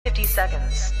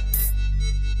seconds.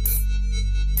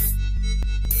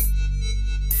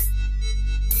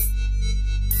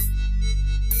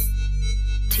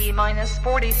 T-minus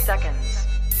 40 seconds.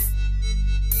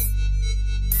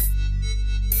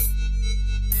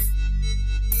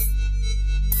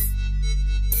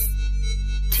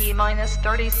 T-minus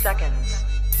 30 seconds.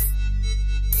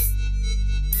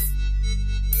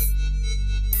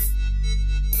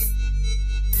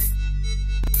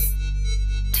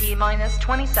 T-minus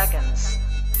 20 seconds.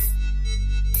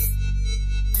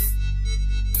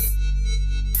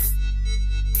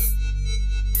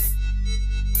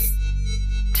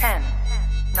 Ten,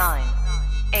 9,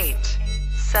 8,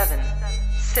 7,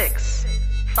 6,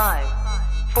 5,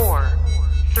 4,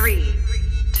 3,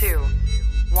 2,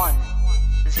 1,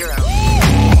 0.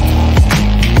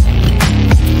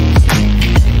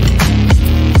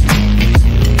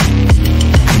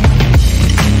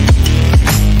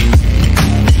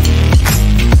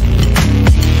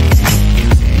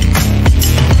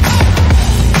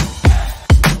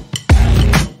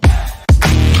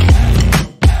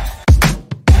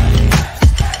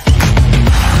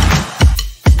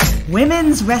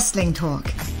 Women's Wrestling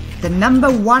Talk, the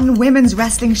 #1 women's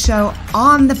wrestling show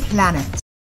on the planet.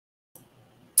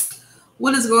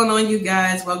 What is going on, you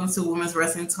guys? Welcome to Women's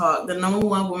Wrestling Talk, the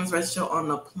 #1 women's wrestling show on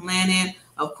the planet.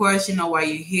 Of course, you know why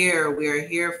you're here. We're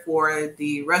here for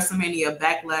the WrestleMania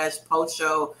Backlash post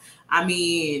show. I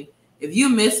mean, if you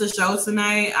missed the show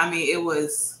tonight, I mean, it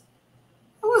was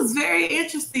very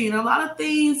interesting. A lot of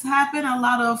things happened. A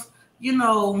lot of, you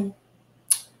know,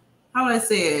 how would I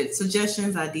say it?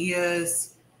 Suggestions,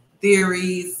 ideas,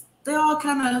 theories. They all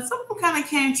some of them kind of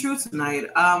came true tonight.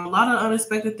 A lot of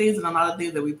unexpected things and a lot of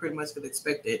things that we pretty much could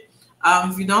expect it.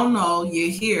 If you don't know,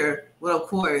 you're here with, of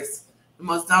course, the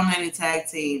most dominating tag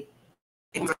team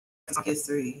in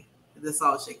history, the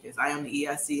Salt Shakkas. I am the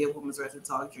EIC of Women's Wrestling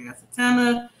Talk, Drea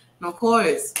Santana. And of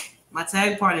course, my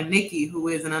tag partner, Nikki, who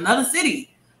is in another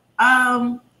city,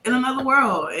 in another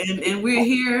world. And we're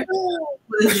here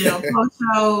for this post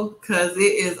show because it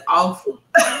is awful.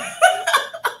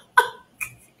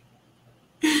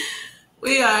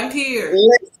 We are here.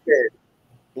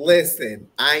 Listen,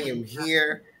 I am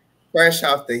here fresh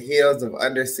off the heels of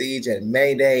Under Siege and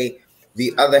Mayday,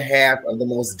 the other half of the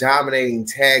most dominating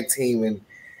tag team. And,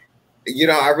 you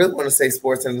know, I really want to say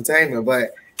sports entertainment,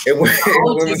 but it was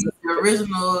the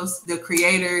originals, the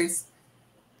creators.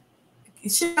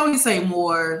 Shall we say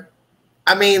more?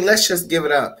 I mean, let's just give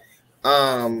it up.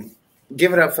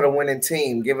 Give it up for the winning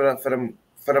team. Give it up for them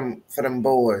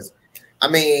boys. I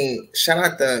mean, shout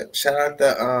out to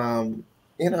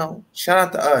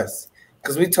us,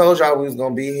 because we told y'all we was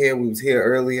gonna be here. We was here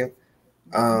earlier,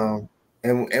 and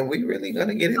we really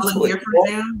gonna get into it. Here for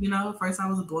them, you know. First I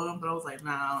was a blonde, but I was like,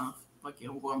 nah, fuck you,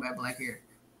 I'm going back black hair.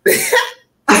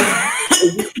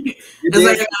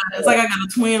 It's like I got a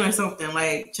twin or something.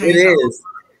 Like, change it is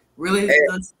really.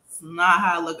 That's not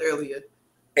how I looked earlier.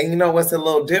 And you know what's a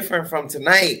little different from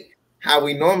tonight? How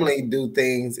we normally do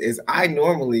things is I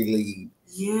normally lead.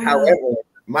 Yeah. However,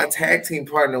 my tag team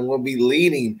partner will be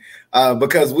leading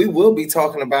because we will be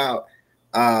talking about,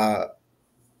 SmackDown.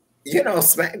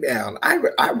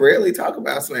 I rarely talk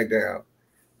about SmackDown.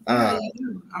 I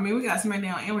mean, we got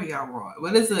SmackDown and we got Raw,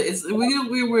 but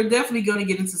we're definitely going to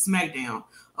get into SmackDown.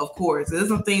 Of course, there's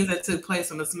some things that took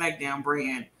place on the SmackDown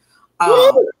brand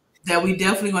that we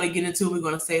definitely going to get into. We're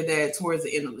going to say that towards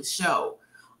the end of the show.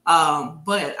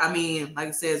 But I mean, like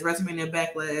I said, it's WrestleMania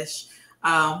Backlash.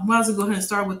 Might as well go ahead and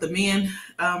start with the men.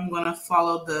 I'm gonna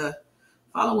follow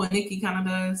what Nikki kind of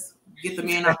does, get the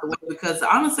men out the way, because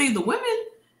honestly, the women,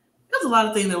 there's a lot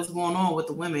of things that was going on with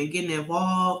the women getting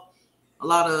involved. A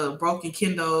lot of broken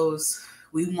kendos.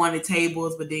 We wanted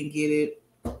tables but didn't get it.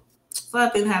 So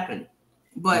that thing happened.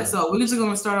 But so we're just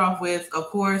gonna start off with, of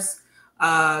course,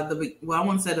 I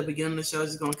want to say the beginning of the show is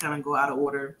just gonna kind of go out of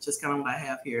order, just kind of what I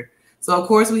have here. So, of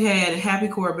course, we had Happy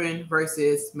Corbin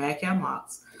versus Madcap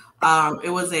Mox.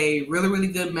 It was a really, really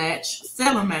good match.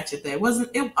 Stellar match at that.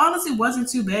 It honestly wasn't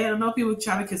too bad. I know people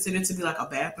try to consider it to be like a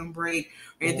bathroom break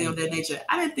or anything of that nature.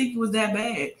 I didn't think it was that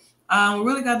bad. We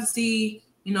really got to see,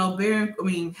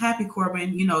 Happy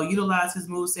Corbin, utilize his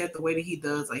moveset the way that he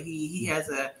does. Like he has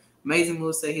an amazing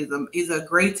moveset. He's a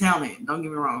great talent. Don't get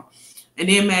me wrong. And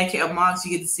then Madcap Mox,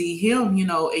 you get to see him, and you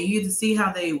get to see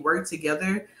how they work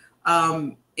together.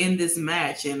 In this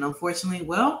match, and unfortunately,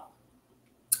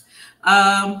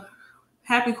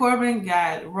 Happy Corbin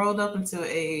got rolled up into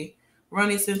a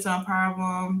running senton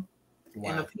powerbomb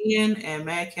in a pin, and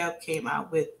Madcap came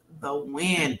out with the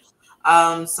win.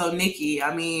 So Nikki,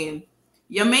 I mean,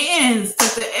 your man's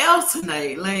took the L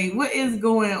tonight. Like, what is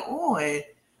going on?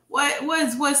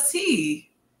 What's tea?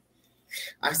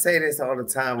 I say this all the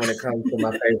time when it comes to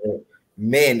my favorite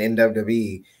men in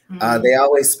WWE. They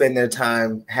always spend their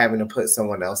time having to put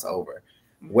someone else over,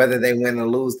 whether they win or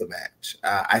lose the match.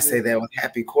 I say that with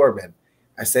Happy Corbin.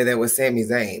 I say that with Sami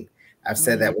Zayn. I've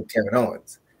said that with Kevin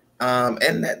Owens.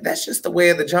 And that's just the way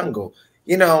of the jungle.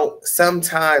 You know,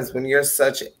 sometimes when you're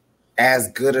such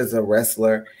as good as a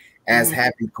wrestler as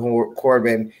Happy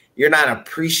Corbin, you're not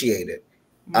appreciated,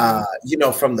 you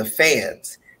know, from the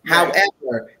fans. Right.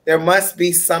 However, there must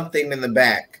be something in the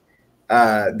back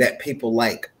that people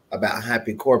like about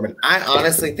Happy Corbin. I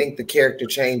honestly think the character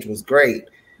change was great.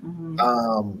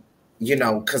 You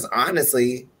know, because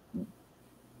honestly,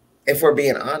 if we're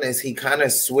being honest, he kind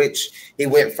of switched. He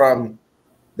went from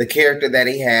the character that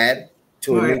he had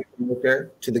to a new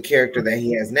character to the character that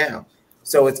he has now.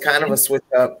 So it's kind of a switch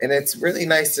up, and it's really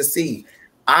nice to see.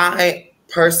 I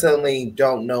personally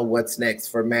don't know what's next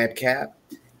for Madcap.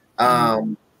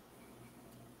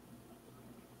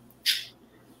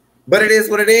 But it is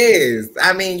what it is.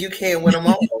 I mean, you can't win them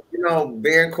all. You know,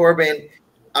 Baron Corbin,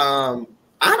 I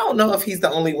don't know if he's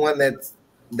the only one that's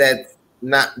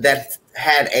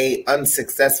had a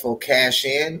unsuccessful cash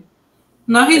in.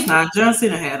 No, he's not. John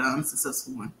Cena had an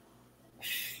unsuccessful one.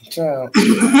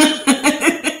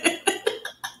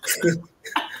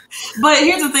 But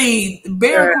here's the thing,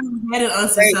 Baron Corbin had an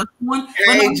unsuccessful one.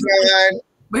 Hey, John.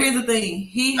 But here's the thing,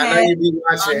 he had. I know you be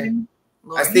watching.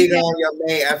 I see it on your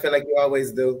main. I feel like you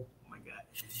always do. Oh my God.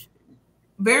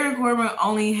 Baron Corbin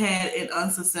only had an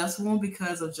unsuccessful one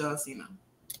because of John Cena.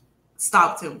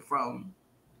 Stopped him from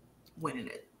winning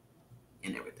it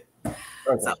and everything.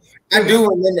 Okay. So, I do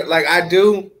remember, like I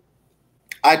do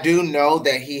know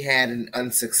that he had an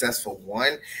unsuccessful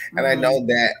one, and I know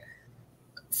that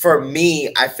for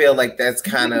me, I feel like that's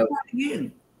kind of,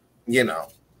 you know,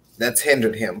 that's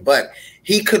hindered him. But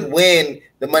he could win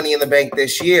the Money in the Bank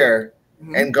this year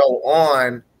and go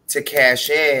on to cash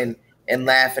in and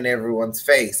laugh in everyone's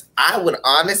face. I would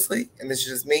honestly, and this is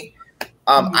just me,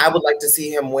 I would like to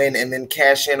see him win and then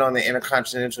cash in on the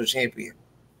Intercontinental Champion.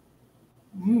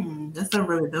 That's not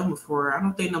really done before. I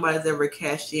don't think nobody's ever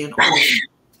cashed in on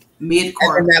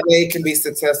mid-card. And that way it can be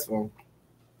successful.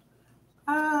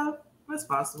 That's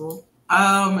possible.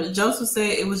 Joseph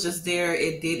said it was just there.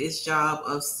 It did its job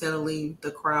of settling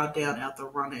the crowd down after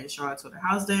Ronda and Charlotte tore the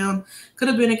house down. Could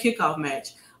have been a kickoff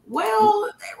match. Well,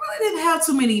 they really didn't have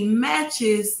too many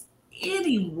matches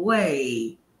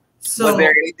anyway. So, was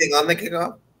there anything on the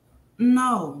kickoff?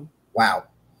 No. Wow.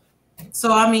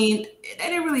 So, I mean, they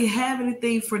didn't really have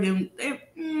anything for them.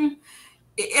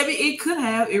 It could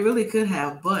have. It really could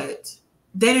have. But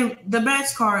they didn't. The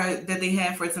match card that they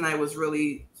had for tonight was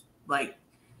really, like,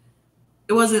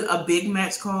 it wasn't a big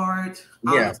match card.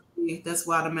 Honestly. That's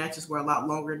why the matches were a lot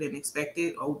longer than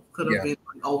expected or could have been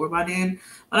over by then.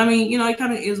 But, I mean, you know, it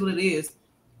kind of is what it is.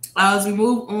 As we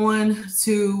move on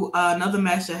to another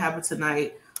match that happened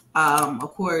tonight,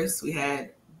 of course, we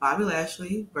had Bobby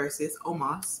Lashley versus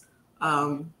Omos,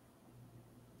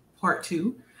 part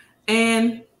 2.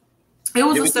 And it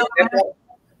was a still match.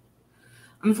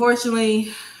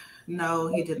 Unfortunately, no,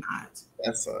 he did not.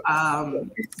 That's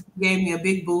gave me a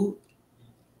big boot.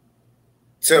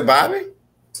 To Bobby?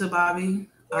 To Bobby.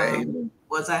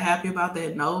 Was I happy about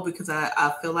that? No, because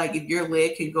I feel like if your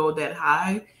leg can go that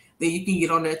high, then you can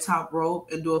get on that top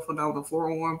rope and do a phenomenal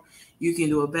forearm. You can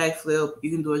do a backflip. You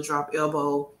can do a drop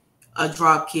elbow, a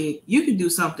drop kick. You can do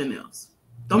something else.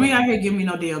 Don't be out here giving me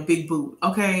no damn big boot,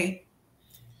 okay?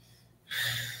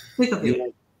 Pick up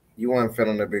it. You weren't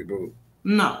feeling the big boot?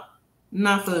 No,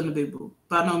 not feeling the big boot.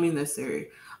 By no means necessary.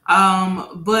 You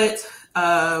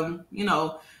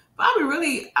know, Bobby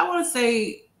really, I want to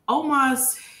say,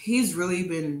 Omos, he's really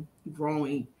been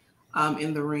growing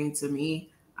in the ring to me.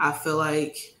 I feel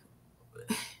like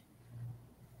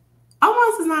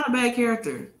Omos is not a bad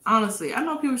character, honestly. I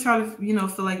know people try to, you know,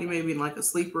 feel like he may be like a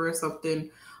sleeper or something.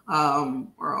 I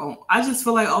just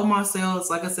feel like Omos sells,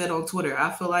 like I said on Twitter,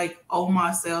 I feel like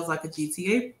Omos sells like a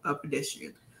GTA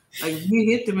pedestrian. Like if you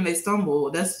hit them and they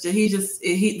stumble, that's just,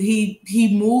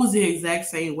 he moves the exact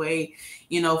same way.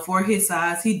 You know, for his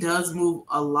size, he does move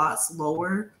a lot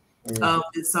slower than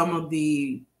some of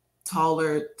the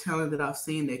taller talent that I've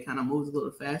seen that kind of moves a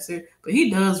little faster. But he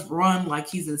does run like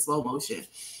he's in slow motion.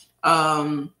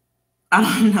 I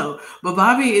don't know, but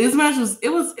Bobby, this match was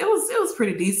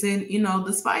pretty decent. You know,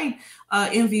 despite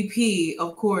MVP,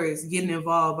 of course, getting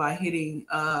involved by hitting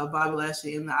Bobby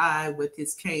Lashley in the eye with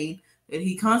his cane that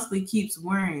he constantly keeps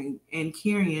wearing and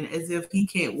carrying as if he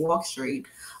can't walk straight,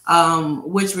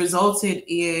 which resulted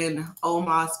in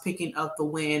Omos picking up the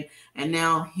win, and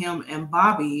now him and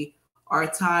Bobby are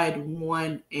tied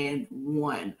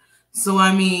 1-1. So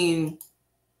I mean,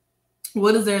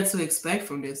 what is there to expect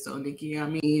from this though, Nikki? I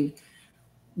mean,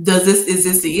 is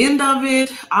this the end of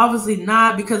it? Obviously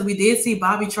not, because we did see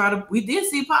Bobby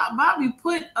Bobby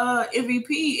put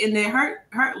MVP in their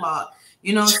hurt lock.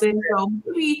 You know what I'm saying? So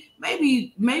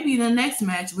maybe the next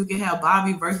match we could have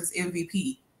Bobby versus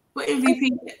MVP. Put MVP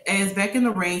as back in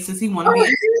the ring since he want to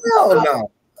be. Hell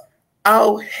no.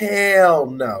 Oh hell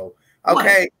no.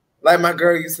 Okay. What? Like my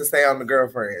girl used to say on The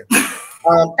Girlfriend.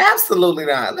 Absolutely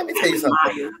not. Let me tell you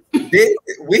something.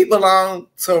 We belong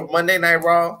to Monday Night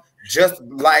Raw just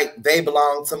like they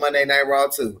belong to Monday Night Raw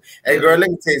too. Hey girl,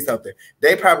 let me tell you something.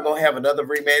 They probably gonna have another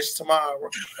rematch tomorrow,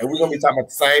 and we're gonna be talking about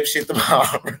the same shit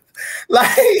tomorrow.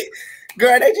 Like,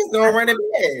 girl, they just gonna run it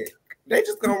back. They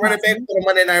just gonna run it back for the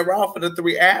Monday Night Raw for the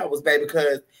 3 hours, baby.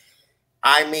 Because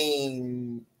I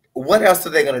mean, what else are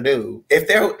they gonna do? If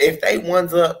they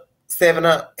 1-up,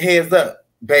 7-up, heads up,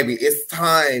 baby, it's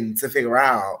time to figure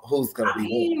out who's gonna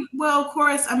be one. Well, of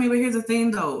course. I mean, but here's the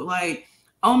thing though, like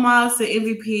Omos the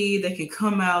MVP, they can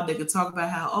come out, they can talk about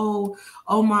how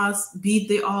Omos beat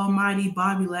the almighty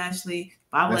Bobby Lashley.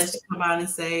 Bobby Lashley come out and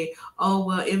say, oh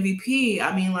well, MVP.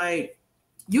 I mean, like,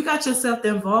 you got yourself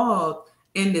involved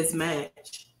in this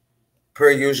match. Per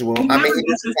usual. I mean, he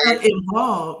got yourself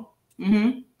involved.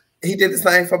 Mm-hmm. He did the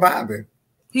same for Bobby.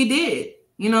 He did.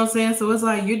 You know what I'm saying? So it's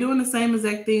like you're doing the same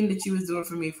exact thing that you was doing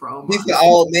for me for Omos. He's the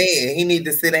old man. He need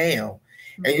to sit down.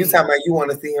 And you talking about you want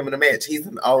to see him in a match. He's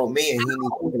an old man. He needs to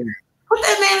sit down. Put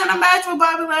that man in a match with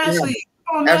Bobby Lashley.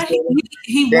 Yeah. Oh, man.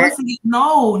 He wants to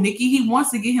Nikki, he wants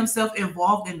to get himself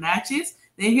involved in matches.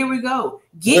 Then here we go.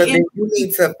 You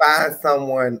need to find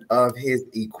someone of his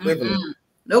equivalent. Mm-hmm.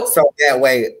 Nope. So that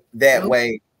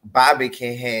way Bobby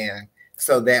can have,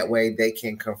 so that way they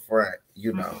can confront,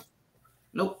 you know.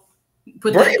 Nope.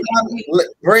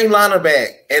 Bring Lana back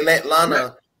and let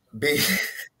Lana be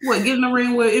what, get in the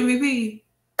ring with MVP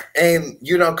and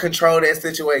control that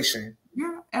situation.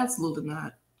 Yeah, absolutely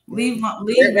not. Leave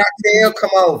Raquel come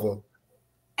over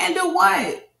and do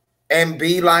what? And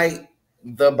be like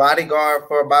the bodyguard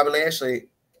for Bobby Lashley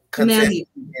contesting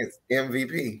against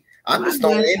MVP. I'm just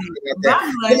throwing anything out there.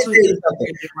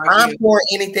 I'm throwing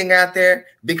anything out there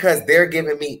because they're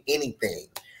giving me anything.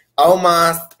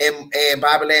 Omos and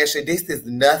Bobby Lashley, this is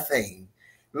nothing.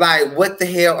 Like, what the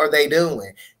hell are they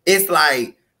doing? It's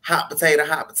like hot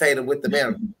potato with the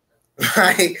metal.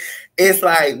 Like, it's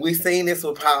like we've seen this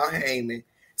with Paul Heyman.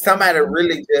 Somebody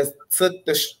really just took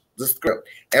the script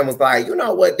and was like, you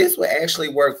know what, this would actually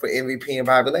work for MVP and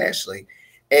Bobby Lashley.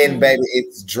 And baby,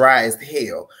 it's dry as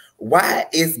hell. Why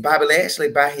is Bobby Lashley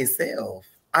by himself?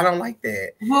 I don't like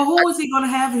that. Well, who is he going to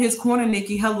have in his corner,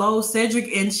 Nikki? Hello,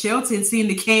 Cedric and Shelton seem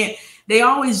to can't. They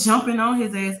always jumping on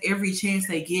his ass every chance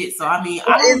they get. So, I mean,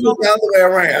 I don't know. The other way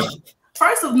around.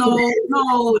 First of no.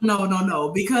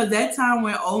 Because that time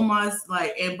when Omos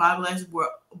and Bobby Lashley were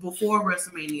before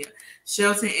WrestleMania,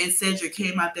 Shelton and Cedric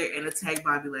came out there and attacked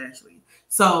Bobby Lashley.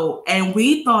 So, and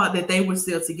we thought that they were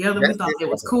still together. We thought it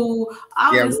was cool.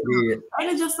 And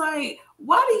it's just like,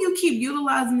 why do you keep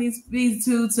utilizing these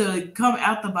two to come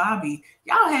after Bobby?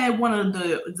 Y'all had one of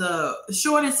the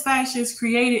shortest factions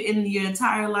created in your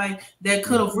entire life that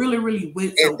could have really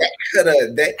went somewhere.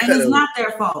 And it's not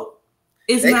their fault.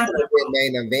 It's not their fault.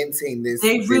 Main eventing this.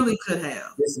 They really could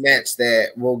have this match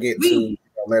that we'll get to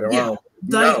later on.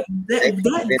 That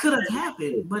could have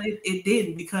happened, but it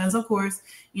didn't, because of course,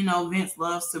 Vince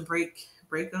loves to break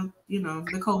up,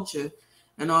 the culture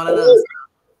and all of that.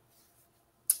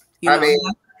 I mean,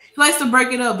 he likes to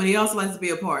break it up, but he also likes to be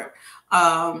a part.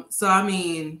 So I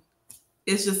mean,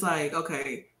 it's just like,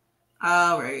 okay,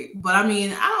 all right. But I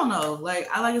mean, I don't know. Like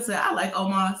I said, I like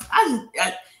Omos.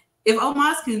 If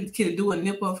Omos can do a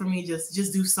nip up for me, just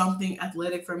do something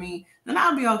athletic for me, then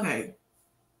I'll be okay.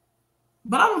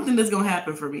 But I don't think that's gonna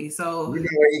happen for me. So you know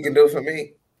what you can do for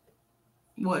me?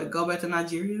 What? Go back to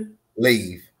Nigeria?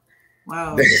 Leave.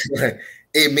 Wow.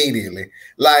 Immediately.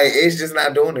 Like, it's just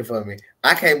not doing it for me.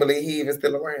 I can't believe he even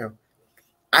still around.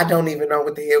 I don't even know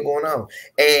what the hell going on.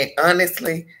 And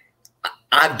honestly,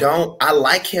 I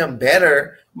like him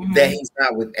better that he's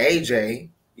not with AJ.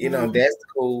 That's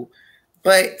cool.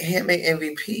 But him and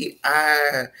MVP,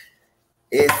 I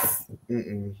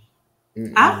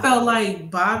felt like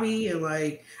Bobby and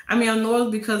I know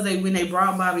it's because when they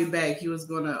brought Bobby back, he was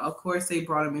gonna, of course, they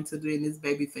brought him into doing this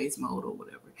babyface mode or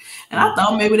whatever. And I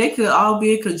thought maybe they could all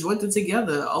be conjoined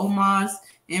together, Omos,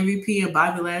 MVP, and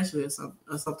Bobby Lashley or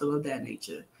something of that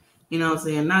nature. You know what I'm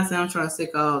saying? Not saying I'm trying to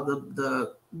stick all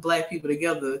the black people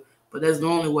together, but that's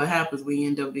normally what happens when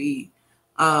you WWE.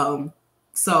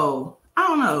 So I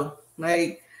don't know.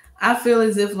 I feel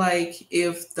as if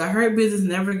if the Hurt Business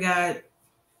never got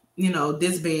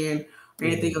disband or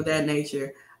anything of that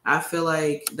nature, I feel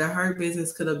like the Hurt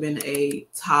Business could have been a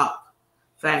top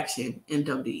faction in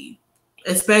WWE,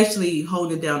 especially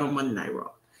holding it down on Monday Night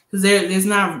Raw. Because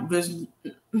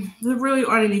there really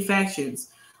aren't any factions.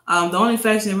 The only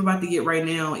faction we're about to get right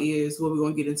now is what we're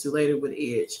going to get into later with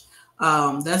Edge.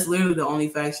 That's literally the only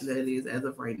faction that it is as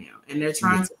of right now. And they're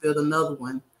trying to build another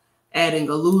one, adding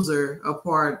a loser a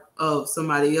part of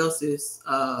somebody else's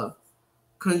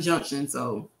conjunction.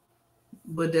 So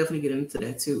we'll definitely get into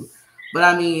that too. But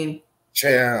I mean,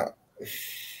 yeah.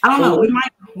 I don't know.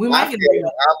 We might get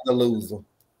I'm the loser.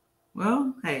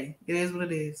 Well, hey, it is what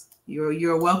it is.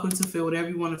 You're welcome to feel whatever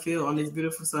you want to feel on this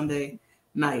beautiful Sunday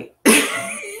night.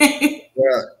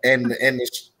 Yeah, and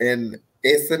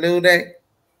it's a new day.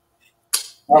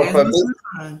 There's a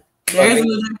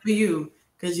new day for you,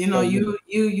 because you know you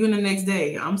in the next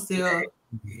day. I'm still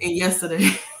in yesterday.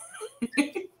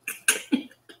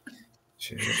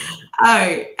 All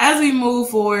right, as we move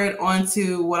forward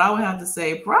onto what I would have to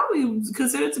say, probably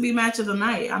considered to be match of the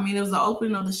night. I mean, it was the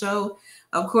opening of the show.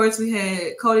 Of course, we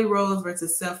had Cody Rhodes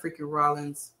versus Seth freaking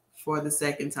Rollins for the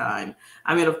second time.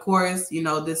 I mean, of course, you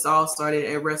know, this all started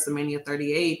at WrestleMania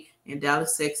 38 in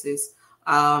Dallas, Texas.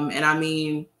 And I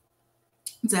mean,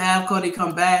 to have Cody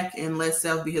come back and let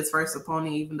Seth be his first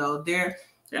opponent, even though they're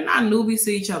not newbies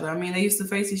to each other. I mean, they used to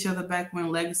face each other back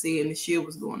when Legacy and the Shield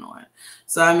was going on.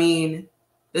 So, I mean,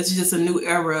 this is just a new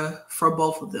era for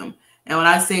both of them. And when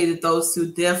I say that those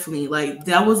two definitely, like,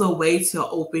 that was a way to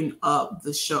open up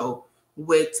the show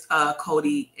with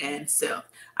Cody and Seth.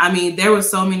 I mean, there were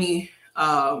so many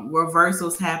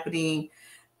reversals happening.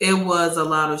 It was a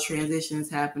lot of transitions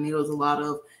happening. It was a lot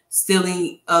of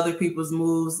stealing other people's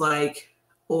moves, trying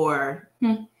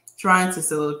to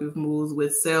steal other people's moves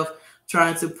with Seth,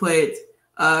 trying to put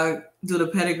do the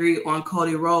pedigree on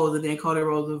Cody Rhodes, and then Cody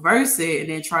Rhodes reverse it, and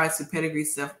then tries to pedigree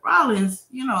Seth Rollins,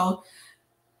 you know,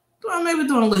 maybe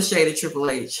doing a little shade of Triple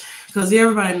H, because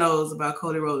everybody knows about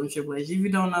Cody Rhodes and Triple H. If you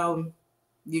don't know,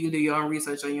 you can do your own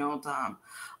research on your own time.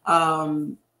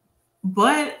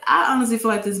 But I honestly feel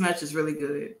like this match is really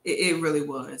good. It really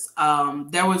was.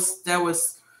 There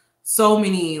was so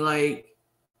many like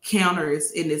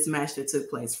counters in this match that took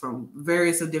place, from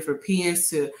various of different pins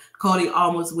to Cody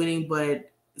almost winning, but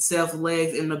Seth's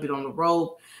legs ended up being on the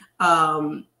rope.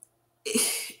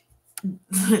 It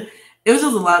was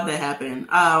just a lot that happened.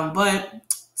 But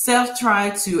Seth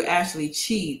tried to actually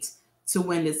cheat to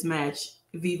win this match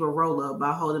Viva Roll-Up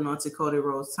by holding on to Cody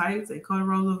Rhodes' tights, and Cody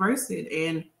Rhodes reversed it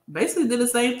and basically did the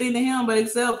same thing to him, but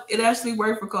except it actually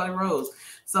worked for Cody Rhodes.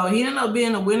 So he ended up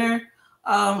being a winner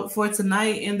for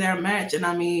tonight in their match. And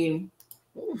I mean,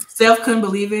 Seth couldn't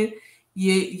believe it.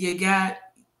 You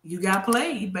got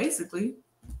played, basically.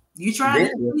 You tried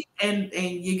it and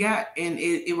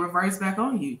it reversed back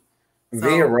on you. So,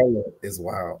 Viva Roll-Up is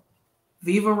wild.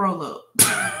 Viva Roll-Up.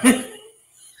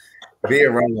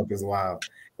 Viva Roll-Up is wild.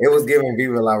 It was giving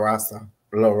Viva La Rosa.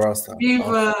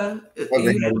 Viva.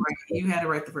 You had it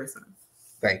right the first time.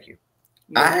 Thank you.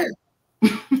 Yeah.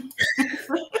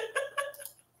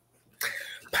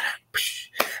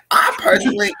 I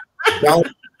personally don't.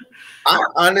 I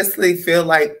honestly feel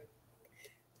like.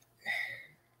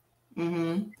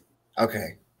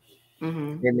 Okay.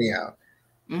 Hear me out.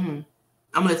 I'm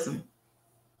listening.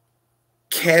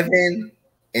 Kevin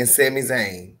and Sami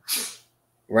Zayn,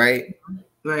 right?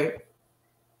 Right.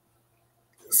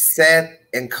 Seth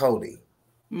and Cody.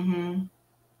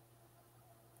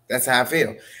 That's how I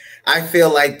feel. I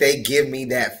feel like they give me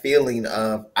that feeling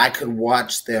of I could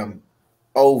watch them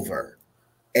over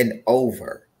and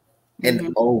over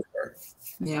and over.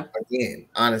 Yeah. Again,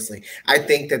 honestly, I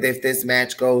think that if this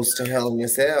match goes to Hell in a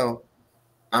Cell,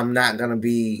 I'm not going to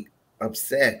be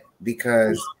upset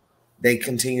because they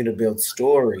continue to build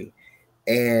story.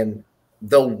 And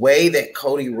the way that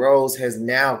Cody Rhodes has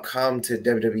now come to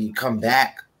WWE, come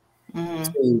back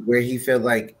to where he feels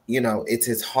like, you know, it's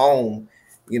his home,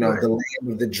 you know, the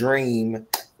land of the dream,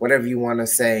 whatever you want to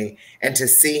say. And to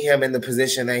see him in the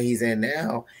position that he's in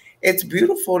now, it's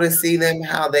beautiful to see them,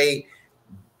 how they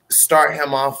start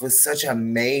him off with such a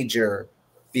major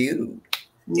feud.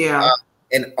 Yeah.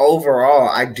 And overall,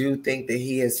 I do think that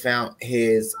he has found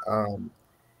his,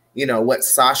 you know, what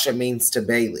Sasha means to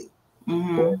Bayley,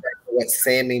 what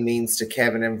Sammy means to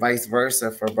Kevin, and vice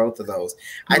versa for both of those.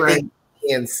 I think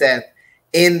he and Seth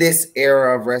in this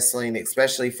era of wrestling,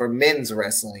 especially for men's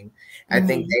wrestling, I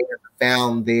think they have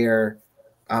found their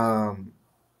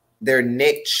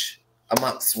niche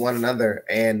amongst one another,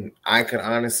 and I could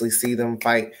honestly see them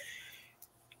fight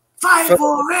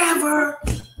forever.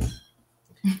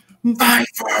 Fight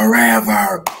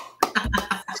forever.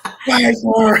 Fight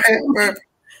forever.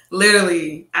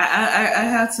 Literally, I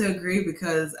have to agree,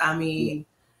 because I mean,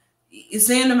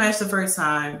 seeing the match the first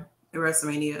time at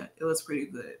WrestleMania, it was pretty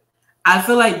good. I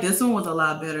feel like this one was a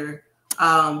lot better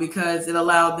because it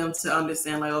allowed them to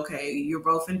understand, like, okay, you're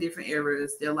both in different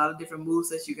eras. There are a lot of different moves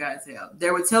that you guys have.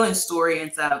 They were telling story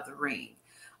inside of the ring.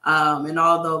 And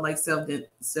although like Seth did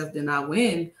not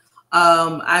win,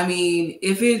 I mean,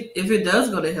 if it does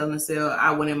go to Hell in a Cell,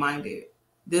 I wouldn't mind it.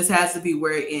 This has to be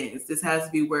where it ends. This has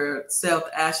to be where Seth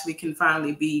actually can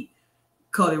finally beat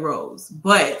Cody Rhodes.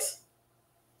 But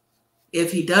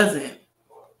if he doesn't,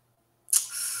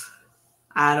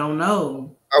 I don't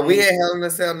know. Are we at Hell in a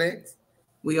Cell next?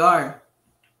 We are.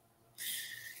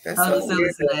 That's Hell in so a Cell weird.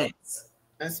 is next.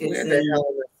 That's weird that Hell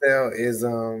in a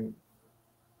Cell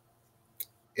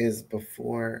is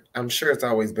before. I'm sure it's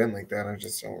always been like that. I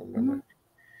just don't remember. Mm-hmm.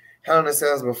 Hell in a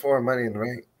Cell is before Money in the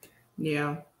Bank.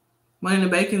 Yeah. Money in the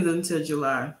Bank is until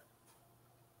July.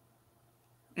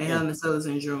 And Hell in a Cell is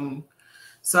in June.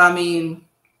 So, I mean,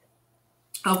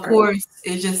 of course,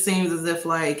 it just seems as if,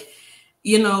 like,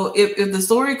 you know, if the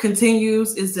story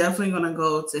continues, it's definitely going to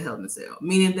go to Hell in a Cell.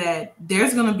 Meaning that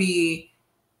there's going to be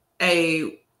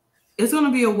it's going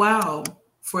to be a while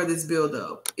for this build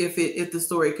up if the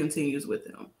story continues with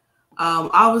him.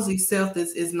 Obviously, Seth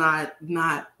is not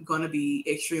going to be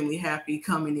extremely happy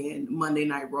coming in Monday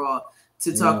Night Raw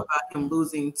to talk about him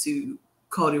losing to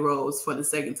Cody Rhodes for the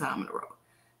second time in a row.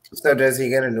 So does he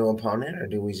get a new opponent, or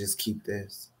do we just keep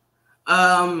this?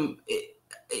 I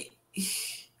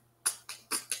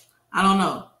don't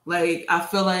know. Like, I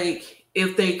feel like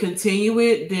if they continue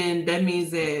it, then that means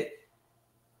that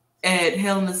at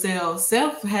Hell in a Cell,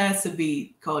 Seth has to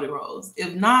beat Cody Rhodes.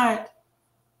 If not,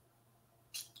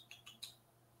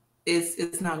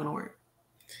 it's not gonna work.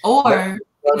 Or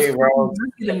Cody Rhodes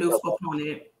get a new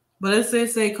opponent. But let's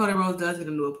say Cody Rhodes does get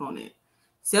a new opponent.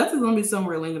 Seth is gonna be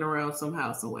somewhere lingering around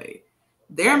somehow, some way.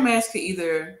 Their third match could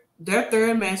either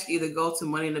go to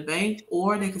Money in the Bank,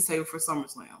 or they could save it for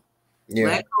SummerSlam. Yeah.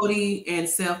 Let Cody and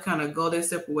Seth kind of go their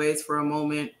separate ways for a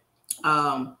moment,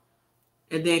 and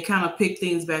then kind of pick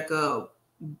things back up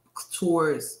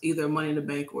towards either Money in the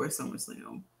Bank or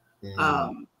SummerSlam.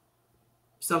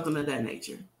 Something of that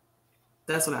nature.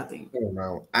 That's what I think. I don't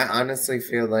know. I honestly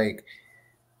feel like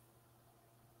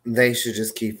they should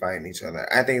just keep fighting each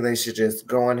other. I think they should just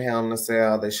go in Hell in a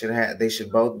Cell. They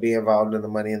should both be involved in the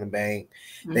Money in the Bank.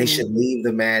 Mm-hmm. They should leave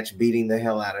the match beating the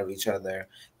hell out of each other.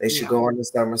 They should go on to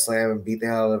SummerSlam and beat the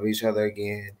hell out of each other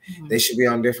again. Mm-hmm. They should be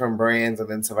on different brands, and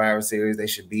then Survivor Series, they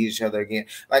should beat each other again.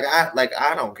 I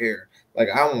don't care. Like,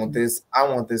 I want this.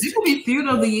 It could be feud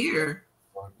of the year.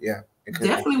 Yeah.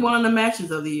 Definitely one of the matches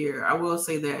of the year. I will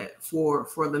say that for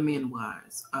the men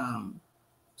wise.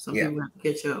 Some people have to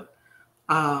catch up.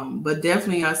 But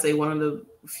definitely I say one of the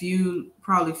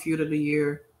probably feud of the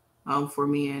year for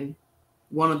men,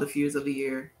 one of the feuds of the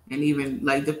year. And even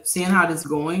like seeing how this is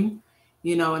going,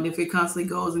 you know, and if it constantly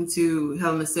goes into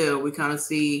Hell in a Cell, we kind of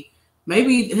see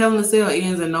maybe Hell in a Cell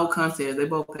ends in no contest. They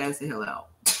both pass the hell out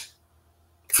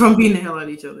from beating the hell out of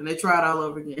each other. And they try it all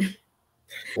over again.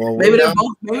 Well, maybe they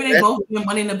both win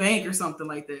Money in the Bank or something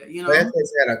like that. You know, Beth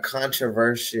has had a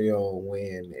controversial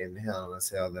win in Hell in a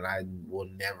Cell that I will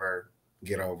never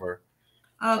get over.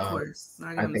 Of course,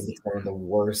 I think it's one of the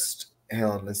worst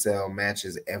Hell in a Cell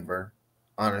matches ever.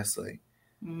 Honestly,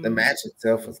 the match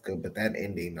itself was good, but that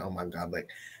ending, oh my god, like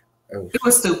it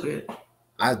was stupid.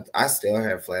 I still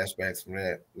have flashbacks from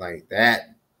that, like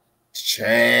that.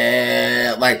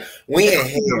 Like we in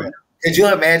hell. Could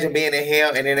you imagine being in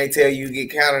hell and then they tell you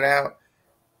get counted out?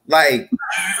 Like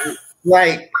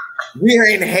we're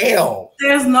in hell.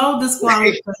 There's no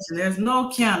disqualification. There's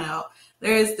no count out.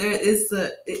 Unless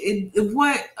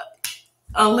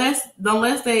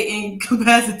they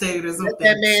incapacitated or something. Let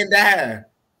that man die.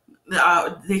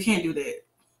 They can't do that.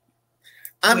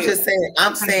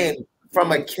 I'm saying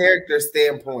from a character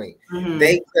standpoint,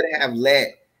 they could have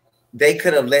let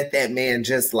that man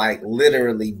just like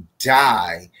literally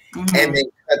die and then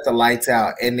cut the lights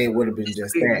out, and it would have been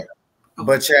just that. Okay.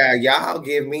 But y'all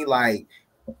give me like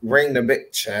ring the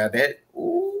bit, child. That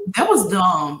was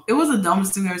dumb. It was the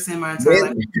dumbest thing I've ever seen in my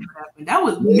entire life. That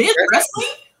was mid wrestling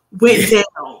went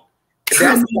down.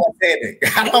 That's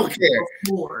authentic. I don't care.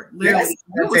 That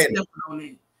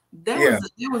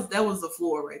was the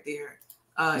floor right there.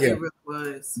 It really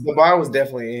was. The bar was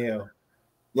definitely in hell.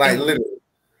 Like literally.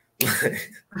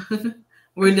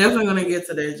 We're definitely gonna get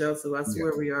to that, Joseph. I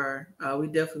swear we are. We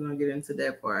definitely gonna get into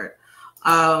that part.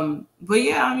 But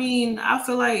yeah, I mean, I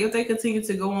feel like if they continue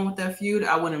to go on with that feud,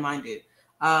 I wouldn't mind it.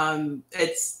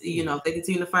 It's if they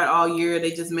continue to fight all year,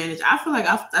 they just manage. I feel like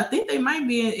I think they might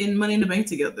be in Money in the Bank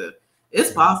together.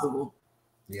 It's possible.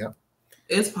 Yeah,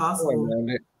 it's possible.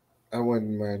 I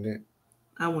wouldn't mind it.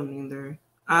 I wouldn't either.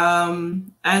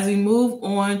 As we move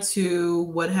on to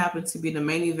what happened to be the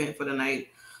main event for the night,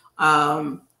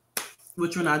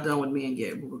 which we're not done with me and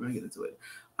Gabe, but we're gonna get into it.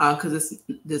 Because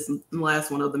this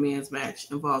last one of the men's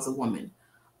match involves a woman.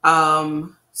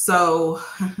 So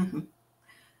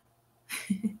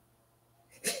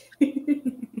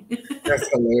That's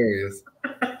hilarious.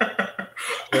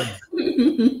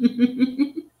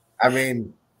 I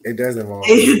mean, it does involve.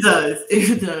 It does.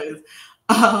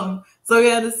 So we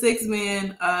had a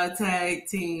 6-man tag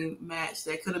team match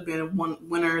that could have been one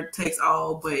winner takes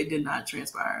all, but it did not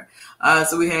transpire.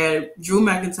 So we had Drew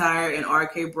McIntyre and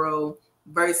RK Bro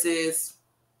versus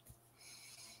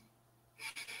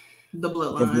the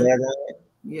Bloodline.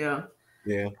 Yeah.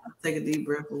 Take a deep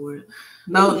breath for it.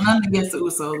 No, nothing against the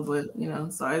Usos, but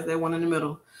sorry, it's that one in the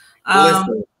middle.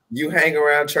 Listen, you hang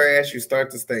around trash, you start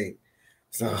to stink.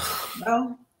 So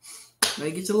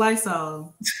they get your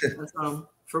Lysol.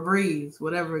 Febreze,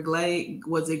 whatever. Glade,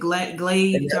 was it Glade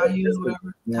y'all use,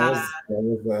 whatever? That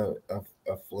was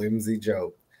a flimsy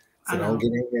joke. So don't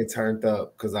get in here turned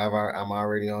up because I'm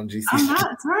already on GC. I'm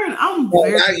not turned.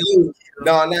 Not you.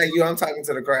 No, not you. I'm talking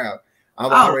to the crowd.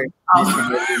 I'm already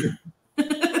on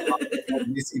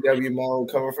BCW mode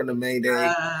coming from the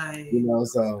Mayday.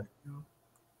 So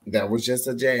that was just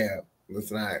a jab.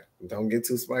 Let's not. Don't get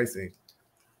too spicy.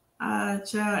 Child,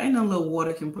 ain't no little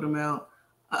water can put them out.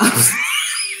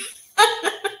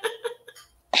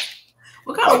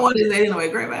 What kind of water is that anyway?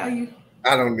 Great value?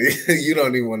 I don't need. You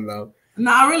don't even want to know.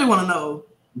 No, I really want to know.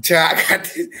 Child,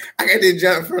 I got this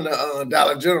jump from the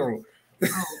Dollar General.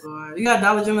 Oh God, you got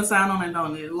Dollar General sign on it,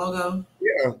 don't it? Logo.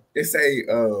 Yeah, it's a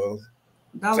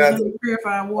Dollar General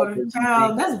purified water.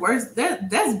 Child, that's worse.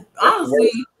 That's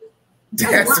honestly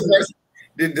that's worse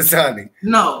than Dasani.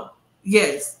 No.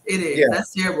 Yes, it is. Yeah.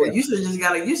 That's terrible. Yeah. You should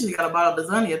have got a bottle of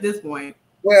Dasani at this point.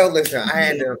 Well, listen,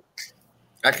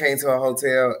 I came to a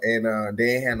hotel and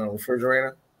they ain't had no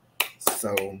refrigerator.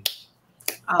 So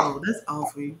that's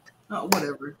awful. Oh,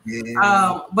 whatever.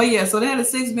 Yeah. But yeah, so they had a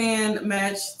 6-man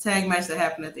tag match that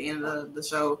happened at the end of the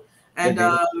show. And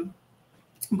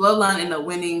Bloodline ended up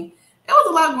winning. There was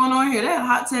a lot going on here. They had a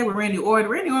hot tag with Randy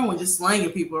Orton. Randy Orton was just slanging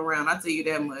people around. I'll tell you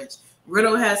that much.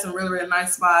 Riddle had some really, really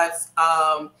nice spots.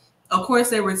 Of course,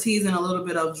 they were teasing a little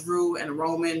bit of Drew and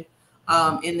Roman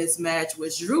in this match,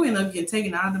 which Drew ended up getting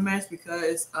taken out of the match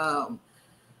because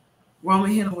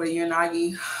Roman hit him with a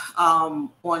Uranagi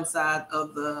on side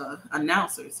of the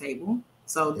announcer's table.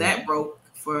 So that broke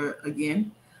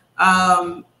again.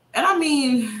 And I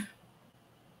mean,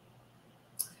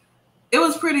 it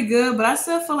was pretty good, but I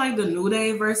still feel like the New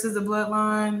Day versus the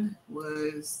Bloodline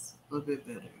was a little bit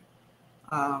better.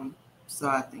 So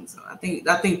I think so. I think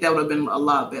that would have been a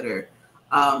lot better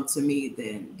to me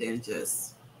than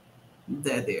just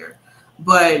that there.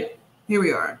 But here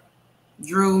we are.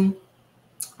 Drew,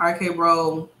 RK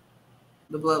Bro,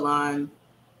 the Bloodline.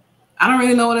 I don't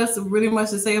really know what else really much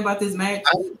to say about this match.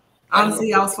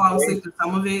 Honestly, I was falling asleep to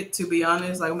some of it, to be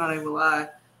honest. Like, I'm not even gonna lie.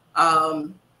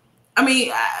 I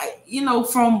mean,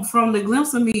 from the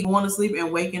glimpse of me going to sleep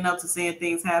and waking up to seeing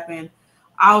things happen,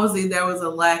 obviously there was a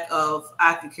lack of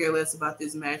I could care less about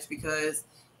this match because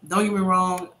don't get me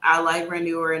wrong, I like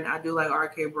Randy Orton, I do like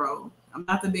RK Bro. I'm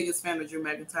not the biggest fan of Drew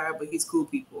McIntyre, but he's cool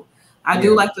people. I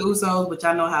do like the Usos, but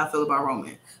I know how I feel about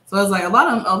Roman. So it's like a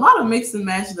lot of mixed and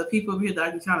matches of people over here that I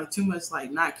can kind of too much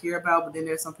like not care about, but then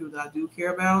there's some people that I do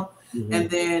care about. Mm-hmm. And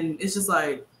then it's just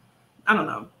like, I don't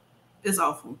know. It's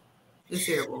awful. It's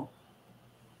terrible.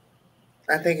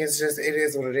 I think it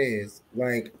is what it is.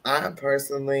 Like, I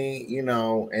personally,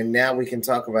 and now we can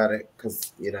talk about it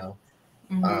because,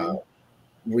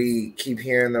 we keep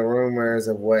hearing the rumors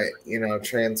of what,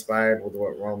 transpired with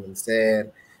what Roman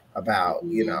said about,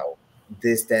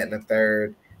 this, that, and the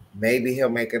third. Maybe he'll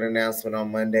make an announcement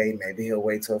on Monday. Maybe he'll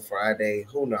wait till Friday.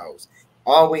 Who knows?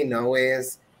 All we know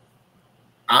is,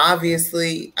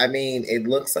 obviously, I mean, it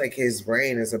looks like his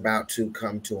reign is about to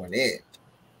come to an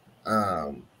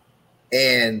end.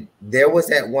 And there was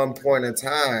at one point in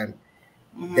time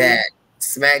that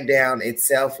SmackDown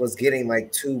itself was getting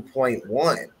like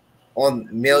 2.1 on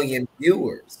million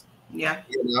viewers. Yeah.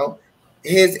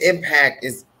 His impact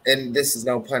is, and this is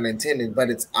no pun intended, but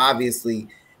it's obviously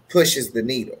pushes the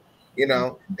needle.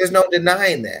 There's no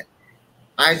denying that.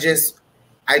 I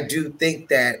do think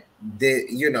that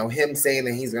him saying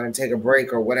that he's going to take a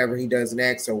break or whatever he does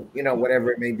next or,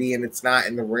 whatever it may be, and it's not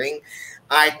in the ring,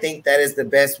 I think that is the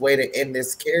best way to end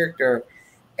this character.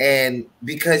 And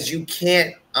because you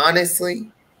can't,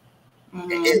 honestly,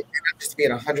 and I'm just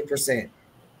being 100%,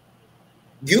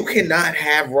 you cannot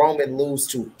have Roman lose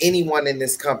to anyone in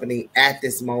this company at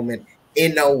this moment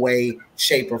in no way,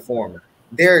 shape, or form.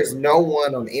 There is no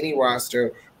one on any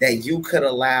roster that you could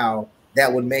allow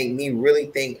that would make me really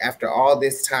think after all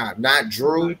this time. Not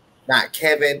Drew, not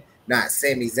Kevin, not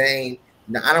Sami Zayn.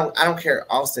 No, I don't care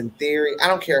Austin Theory. I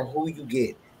don't care who you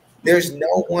get. There's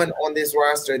no one on this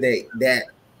roster that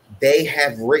they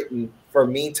have written for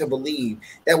me to believe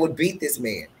that would beat this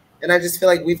man. And I just feel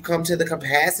like we've come to the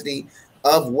capacity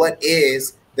of what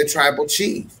is the tribal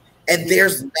chief. And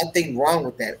there's nothing wrong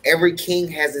with that. Every king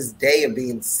has his day of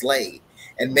being slayed.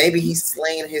 And maybe he's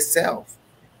slaying himself.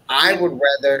 I would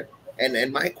rather,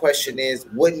 and my question is,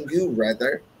 wouldn't you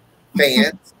rather,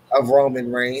 fans of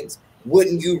Roman Reigns,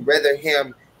 wouldn't you rather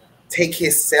him take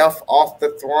himself off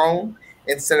the throne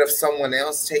instead of someone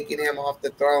else taking him off the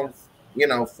throne,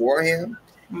 for him?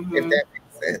 If that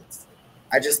makes sense.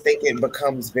 I just think it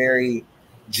becomes very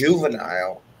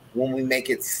juvenile when we make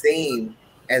it seem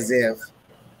as if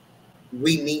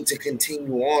we need to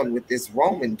continue on with this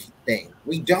Roman thing.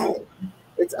 We don't.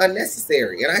 It's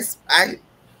unnecessary. And I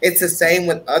it's the same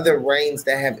with other reigns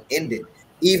that have ended.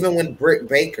 Even when Britt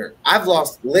Baker, I've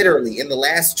lost literally in the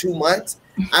last 2 months,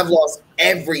 I've lost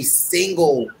every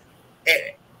single,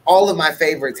 all of my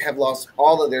favorites have lost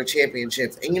all of their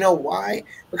championships. And you know why?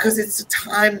 Because it's a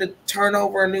time to turn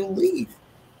over a new leaf.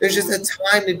 There's just a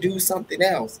time to do something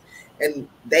else. And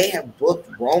they have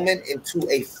booked Roman into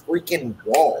a freaking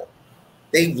wall.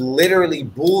 They've literally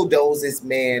bulldozed this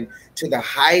man to the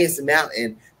highest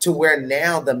mountain, to where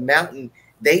now the mountain,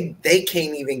 they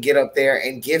can't even get up there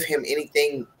and give him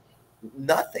anything,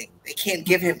 nothing. They can't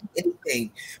give him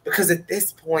anything, because at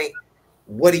this point,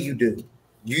 what do?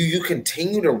 You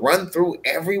continue to run through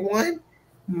everyone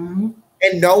and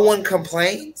no one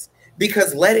complains?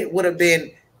 Because it would have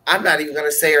been, I'm not even going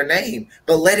to say her name,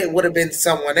 but it would have been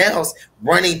someone else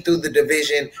running through the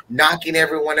division, knocking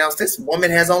everyone else. This woman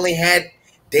has only had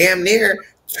damn near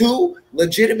 2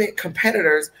 legitimate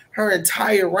competitors her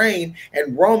entire reign,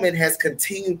 and Roman has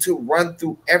continued to run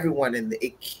through everyone, and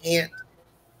it can't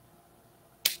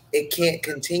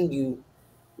continue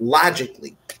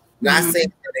logically. Not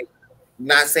saying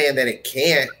that it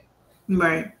can't,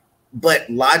 right? But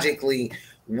logically,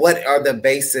 what are the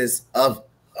basis of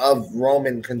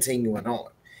Roman continuing on?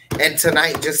 And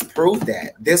tonight just proved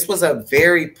that. This was a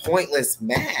very pointless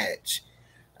match.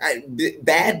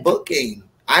 Bad booking.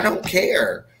 I don't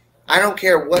care. I don't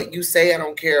care what you say. I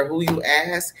don't care who you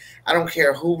ask. I don't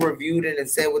care who reviewed it and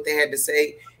said what they had to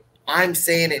say. I'm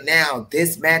saying it now.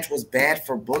 This match was bad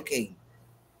for booking.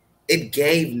 It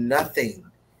gave nothing.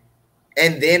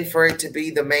 And then for it to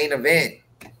be the main event,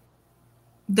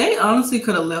 they honestly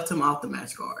could have left him off the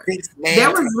match card.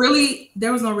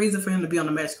 There was no reason for him to be on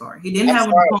the match card. He didn't have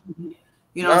an opponent.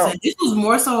 You know what I'm saying? This was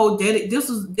more so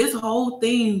this whole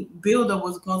thing build-up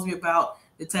was supposed to be about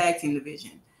the tag team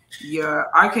division. Your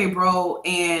RK Bro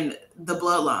and the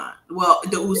Bloodline. Well,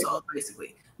 the Usos,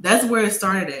 basically. That's where it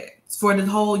started at. For the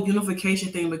whole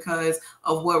unification thing, because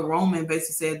of what Roman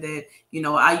basically said that,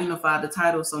 I unified the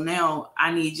title, so now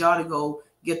I need y'all to go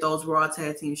get those Raw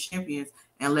Tag Team Champions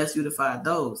and let's unify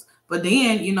those. But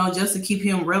then, just to keep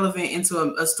him relevant into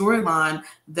a storyline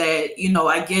that,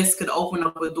 I guess could open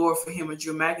up a door for him and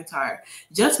Drew McIntyre.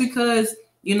 Just because,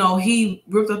 he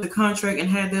ripped up the contract and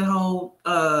had that whole,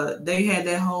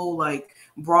 like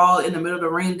brawl in the middle of the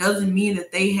ring doesn't mean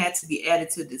that they had to be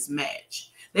added to this match.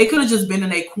 They could have just been in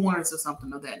their corners or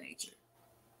something of that nature.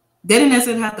 They didn't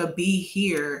necessarily have to be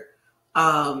here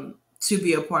to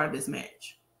be a part of this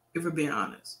match, if we're being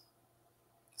honest.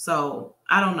 So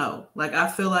I don't know. Like, I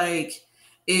feel like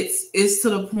it's to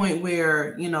the point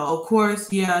where, of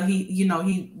course, yeah,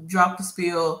 he dropped the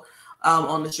spiel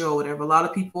on the show or whatever. A lot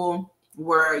of people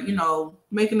were,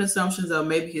 making assumptions of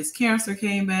maybe his cancer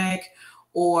came back,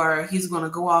 or he's going to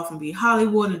go off and be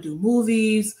Hollywood and do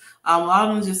movies. A lot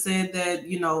of them just said that,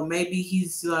 maybe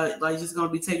he's like just going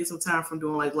to be taking some time from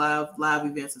doing like live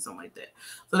events and something like that.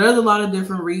 So there's a lot of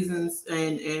different reasons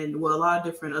and a lot of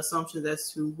different assumptions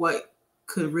as to what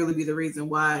could really be the reason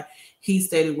why he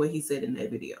stated what he said in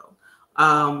that video.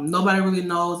 Nobody really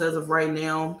knows as of right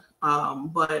now,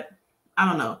 but I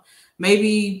don't know.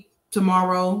 Maybe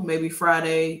tomorrow, maybe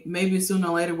Friday, maybe sooner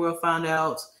or later we'll find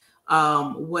out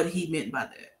what he meant by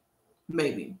that.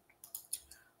 Maybe.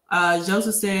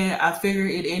 Joseph said, I figure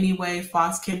it anyway.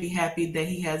 Fox can be happy that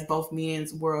he has both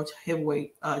men's world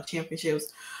heavyweight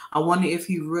championships. I wonder if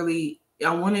he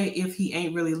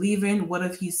ain't really leaving. What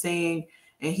if he's saying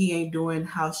and he ain't doing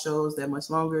house shows that much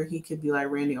longer? He could be like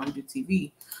Randy on the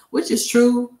TV, which is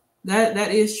true.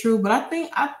 That is true. But I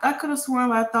think I could have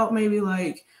sworn, I thought maybe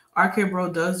like RK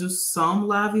Bro does do some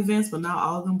live events, but not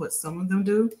all of them, but some of them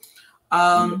do.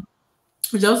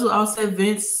 Joseph also said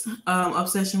Vince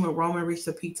obsession with Roman reached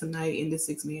a peak tonight in the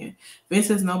 6 man. Vince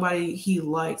has nobody he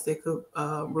likes that could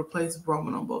replace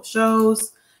Roman on both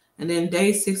shows. And then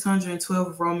day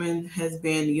 612, Roman has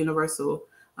been Universal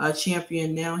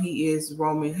champion. Now he is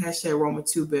Roman, #Roman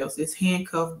 2 belts. It's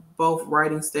handcuffed both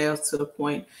writing styles to the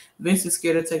point. Vince is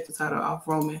scared to take the title off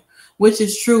Roman, which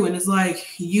is true. And it's like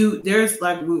there's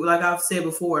like I've said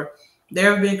before,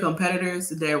 there have been competitors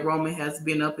that Roman has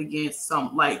been up against,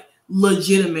 some like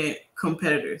legitimate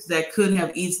competitors that could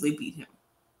have easily beat him.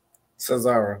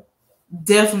 Cesaro.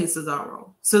 Definitely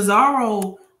Cesaro.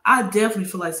 Cesaro, I definitely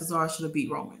feel like Cesaro should have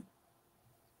beat Roman.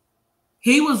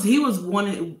 He was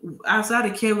one outside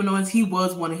of Kevin Owens, he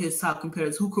was one of his top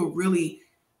competitors who could really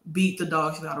beat the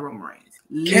dog shit out of Roman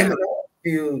Reigns. Kevin Owens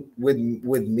feud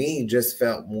with me just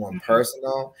felt more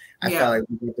personal. I felt like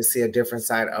we get to see a different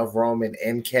side of Roman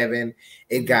and Kevin.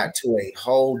 It got to a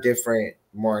whole different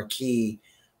marquee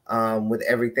with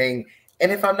everything.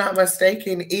 And if I'm not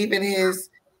mistaken, even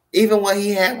what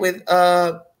he had with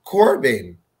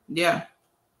Corbin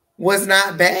was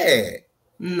not bad.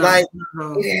 No.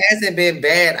 It hasn't been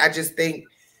bad. I just think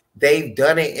they've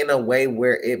done it in a way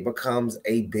where it becomes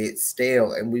a bit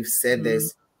stale. And we've said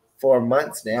this for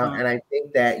months now. And I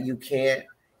think that you can't,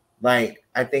 I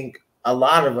think a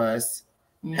lot of us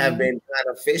have been kind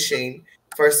of fishing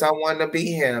for someone to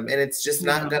beat him. And it's just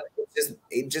not gonna,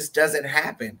 it just doesn't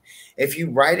happen. If you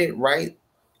write it right,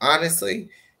 honestly,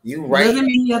 you write. Doesn't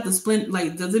mean you have to split.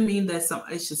 Does it mean that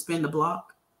it should spin the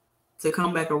block to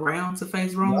come back around to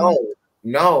face Roman?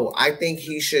 No, I think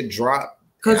he should drop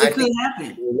because it could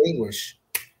happen. Relinquish.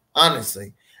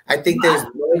 Honestly, I think there's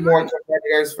no more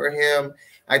competitors for him.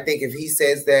 I think if he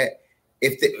says that,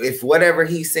 if whatever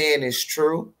he's saying is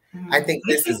true, I think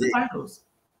this is it. Titles.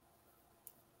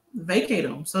 Vacate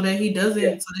him so that he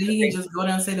doesn't, so that he can just go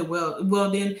down and say that,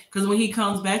 well then, because when he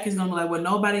comes back, he's gonna be like, well,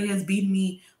 nobody has beaten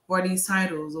me for these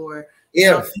titles, or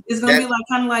it's gonna be like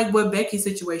kind of like what Becky's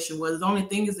situation was. The only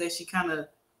thing is that she kind of,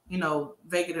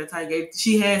 vacated her title.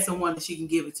 She had someone that she can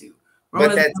give it to.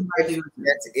 But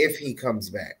that's if he comes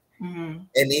back, and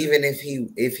even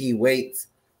if he waits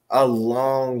a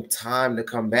long time to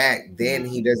come back, then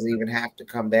he doesn't even have to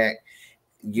come back,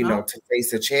 to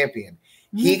face a champion.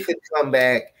 He could come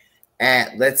back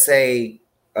at, let's say,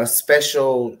 a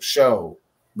special show.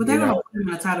 But they're gonna put him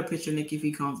in a title picture, Nick, if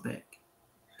he comes back.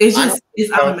 It's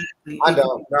automatically. I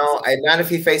don't know. And not if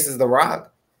he faces The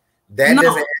Rock. That doesn't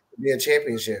have to be a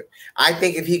championship. I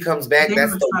think if he comes back,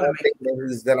 that's the one thing that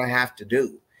he's gonna have to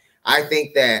do. I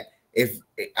think that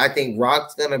I think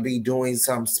Rock's gonna be doing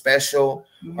some special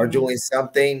or doing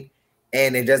something,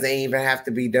 and it doesn't even have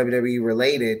to be WWE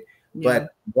related.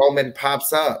 But Roman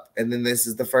pops up, and then this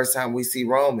is the first time we see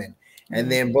Roman, and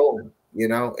then boom,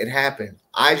 it happened.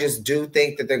 I just do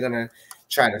think that they're gonna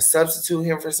try to substitute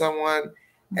him for someone,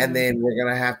 and then we're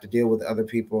gonna have to deal with other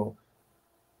people.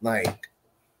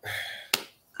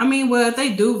 If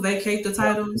they do vacate the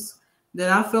titles,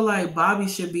 then I feel like Bobby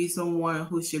should be someone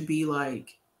who should be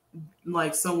like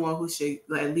someone who should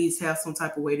at least have some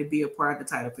type of way to be a part of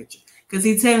the title picture, because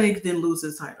he technically didn't lose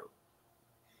his title.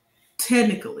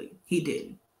 Technically, he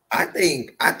didn't. I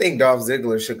think Dolph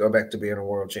Ziggler should go back to being a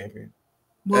world champion.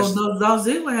 Well, Dolph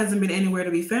Ziggler hasn't been anywhere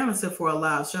to be found except for a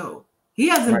live show. He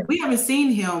hasn't. Right. We haven't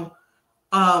seen him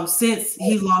since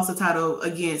he lost the title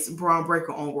against Braun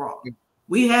Breaker on Raw.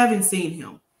 We haven't seen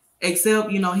him,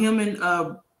 except him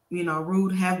and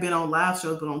Rude have been on live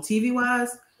shows, but on TV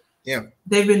wise,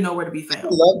 they've been nowhere to be found. I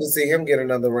would love to see him get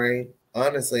another reign,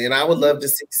 honestly, and I would love to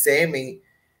see Sammy,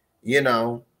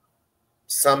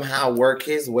 somehow work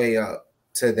his way up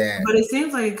to that. But it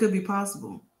seems like it could be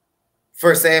possible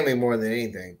for Sammy more than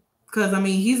anything. Because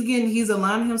he's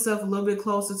aligning himself a little bit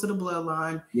closer to the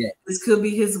bloodline. Yeah, this could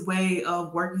be his way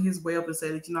of working his way up and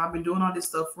say that I've been doing all this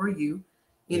stuff for you.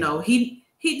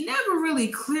 He never really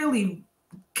clearly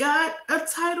got a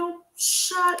title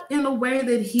shot in the way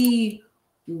that he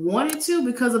wanted to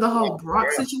because of the whole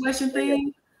Brock situation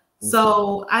thing.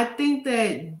 So I think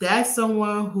that that's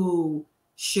someone who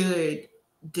should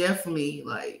definitely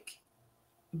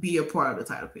be a part of the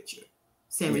title picture.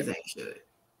 Sami Zayn should.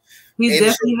 He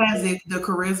definitely has the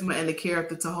charisma and the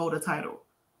character to hold a title.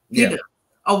 He does.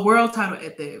 A world title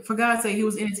at that. For God's sake, he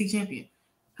was NXT champion.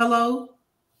 Hello?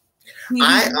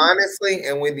 I honestly,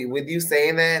 and with you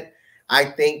saying that, I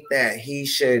think that he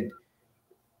should,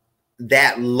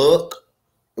 that look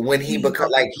when he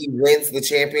he wins the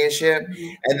championship,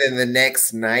 and then the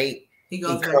next night he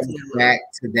comes back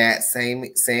to that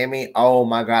same Sammy. Oh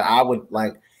my God, I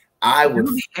would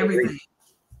everything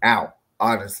out,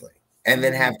 honestly, and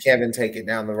then have Kevin take it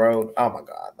down the road. Oh my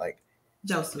God,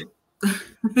 Joseph.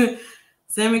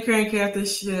 Sami current character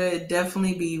should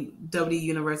definitely be WWE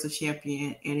Universal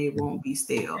Champion, and it won't be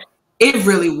stale. It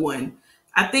really wouldn't.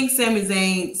 I think Sami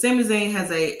Zayn has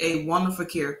a wonderful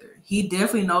character. He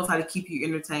definitely knows how to keep you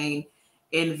entertained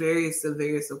in various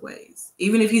ways.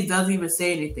 Even if he doesn't even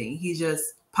say anything, he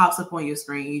just pops up on your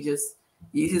screen.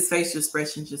 His facial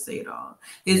expressions just say it all.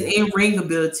 His in-ring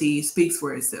ability speaks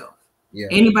for itself. Yeah.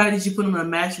 Anybody that you put him in a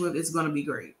match with is going to be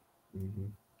great. Mm-hmm.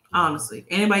 Honestly,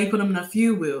 anybody you put him in a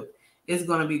feud with is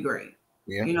going to be great.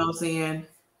 Yeah. You know what I'm saying?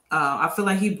 I feel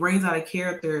like he brings out a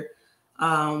character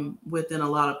within a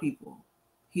lot of people.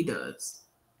 He does.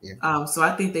 Yeah. So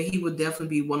I think that he would definitely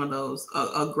be one of those,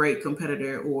 a great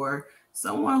competitor or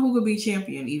someone who could be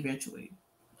champion eventually.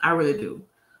 I really do.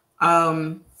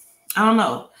 I don't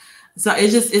know. So it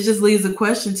just leaves a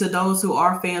question to those who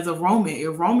are fans of Roman.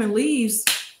 If Roman leaves,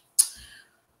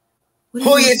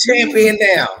 who your champion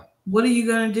now? What are you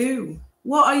gonna do?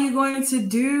 What are you going to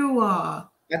do? I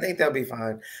think they'll be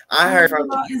fine. I heard from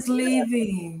is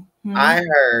leaving. I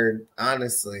heard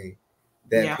honestly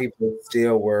that people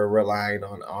still were relying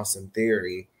on Austin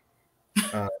Theory,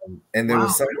 and there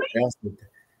was someone else.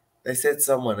 They said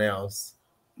someone else.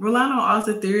 Relying on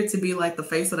Austin Theory to be like the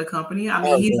face of the company. I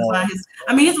mean, he's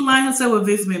aligned himself with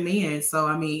Vince McMahon. So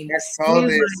I mean, I saw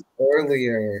this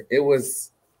earlier. It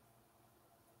was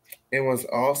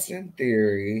Austin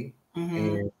Theory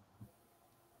and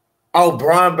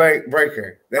Braun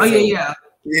Breaker. That's yeah.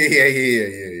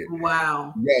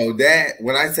 Wow. Yo, that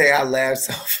when I say I laughed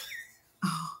so.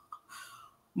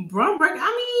 Braun Breaker.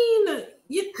 I mean,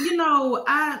 you know,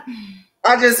 I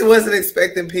just wasn't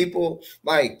expecting people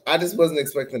I just wasn't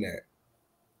expecting that.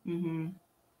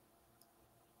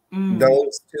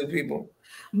 Those two people.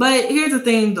 But here's the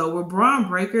thing, though, with Braun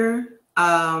Breaker,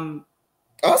 Austin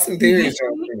Theory.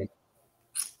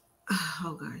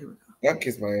 Oh God, here we go. I'll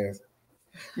kiss my ass,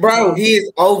 bro. He is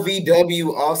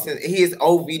OVW Austin. He is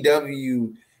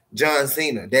OVW John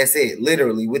Cena. That's it,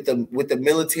 literally with the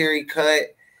military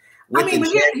cut. I mean, but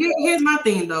here's my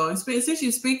thing, though. Since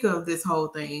you speak of this whole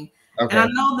thing. Okay. And I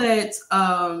know that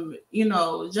you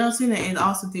know, John Cena and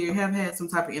Austin Theory have had some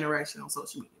type of interaction on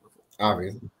social media before.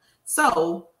 Obviously.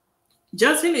 So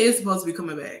John Cena is supposed to be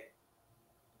coming back.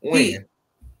 When?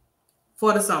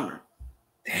 For the summer.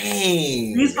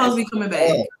 Dang. He's supposed to be coming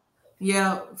back.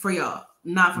 Yeah, for y'all.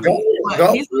 Not for me.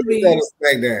 He's supposed to be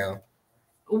SmackDown.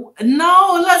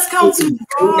 No, let's come to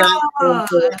Raw.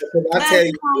 I tell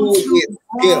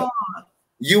you,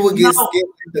 you would get skipped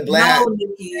in the black man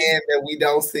that we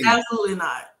don't see. Absolutely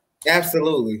not.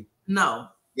 Absolutely. No.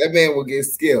 That man will get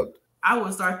skipped. I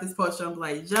will start this post show and be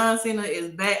like, John Cena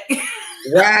is back.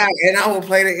 Wow. And I will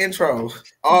play the intro.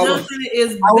 John Cena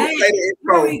is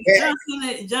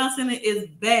back. John Cena is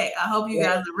back. I hope you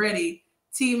guys are ready.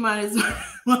 T-minus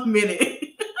 1 minute.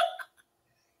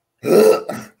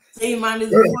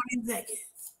 T-minus 40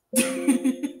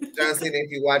 seconds. John Cena, if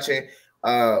you're watching,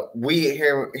 we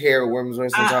here at Women's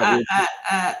Wrestling Talk.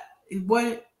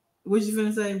 What you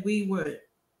finna say? We what?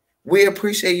 We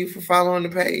appreciate you for following the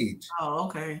page. Oh,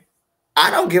 okay. I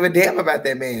don't give a damn about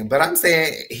that man, but I'm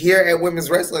saying here at Women's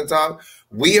Wrestling Talk,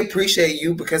 we appreciate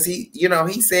you because he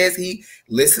says he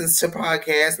listens to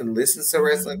podcasts and listens to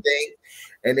wrestling things.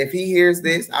 And if he hears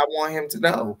this, I want him to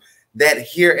know that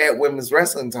here at Women's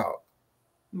Wrestling Talk,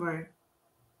 right?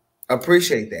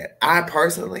 Appreciate that. I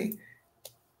personally,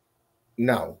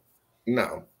 no.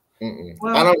 Well,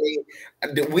 I don't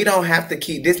need. We don't have to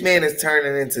keep. This man is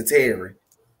turning into Terry.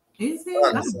 Is he?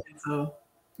 I don't think so.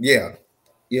 Yeah,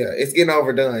 it's getting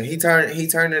overdone. He turned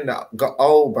into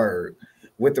Goldberg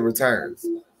with the returns.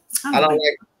 I don't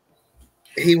like.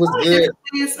 He was good.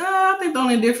 I think the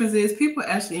only difference is people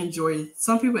actually enjoy it.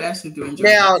 Some people actually do enjoy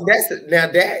it. Now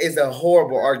that is a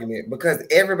horrible argument because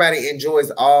everybody enjoys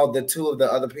all the two of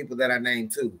the other people that I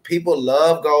named too. People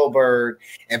love Goldberg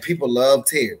and people love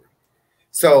Terry.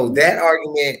 So that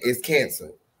argument is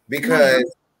canceled because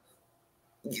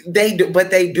they do,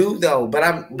 but they do though. But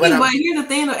here's the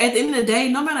thing though, at the end of the day,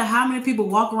 no matter how many people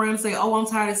walk around and say, "Oh, I'm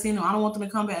tired of seeing them. I don't want them to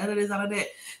come back." Out of this, out of that.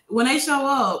 When they show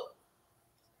up,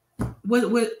 what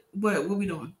we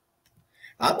doing?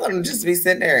 I'm gonna just be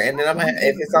sitting there, and then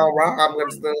if it's all wrong, I'm gonna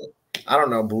just I don't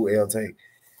know, boo L take.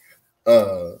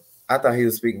 I thought he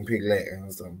was speaking pig Latin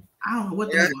or something. I don't know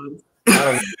what that was.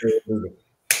 I don't know.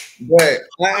 But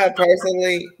I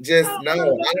personally just know I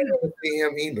don't want to see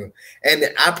him either.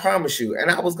 And I promise you,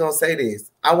 and I was gonna say this.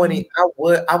 I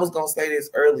was gonna say this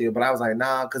earlier, but I was like,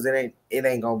 nah, because it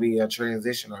ain't gonna be a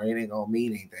transition or it ain't gonna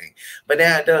mean anything. But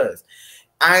now it does.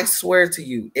 I swear to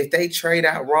you, if they trade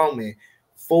out Roman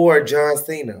for John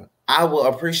Cena, I will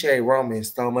appreciate Roman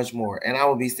so much more. And I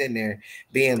will be sitting there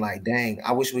being like, dang,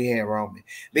 I wish we had Roman.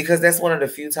 Because that's one of the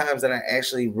few times that I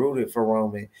actually rooted for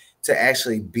Roman to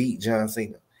actually beat John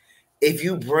Cena. If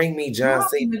you bring me John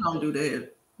Cena, gonna do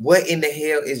that. What in the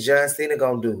hell is John Cena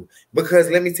gonna do? Because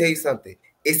let me tell you something.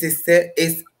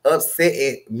 It's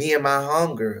upsetting me and my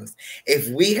homegirls. If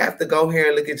we have to go here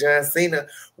and look at John Cena,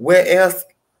 where else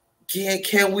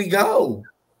can we go?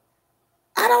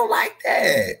 I don't like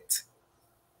that.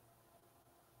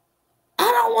 I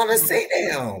don't want to see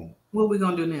them. What are we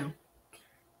gonna do now?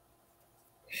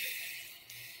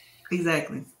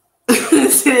 Exactly.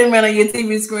 Sitting around on your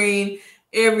TV screen,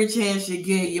 every chance you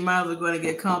get, you might as well go to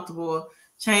get comfortable.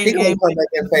 Change He gonna come back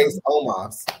and face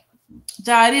Omos.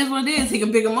 It is what it is. He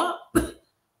can pick him up.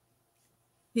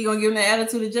 He gonna give him the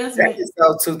attitude adjustment. That is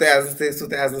so 2006,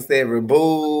 2007.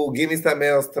 Boo! Give me something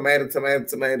else.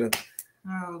 Tomato.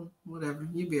 Oh, whatever.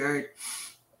 You be alright.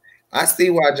 I see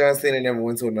why John Cena never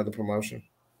went to another promotion.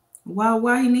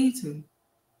 Why he need to?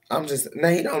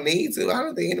 He don't need to. I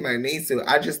don't think anybody needs to.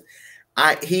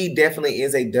 He definitely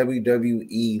is a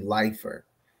WWE lifer,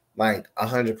 like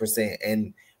 100%.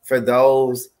 And for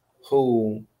those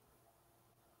who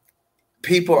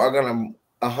people are gonna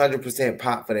 100%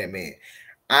 pop for that man,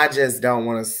 I just don't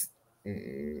want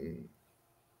to.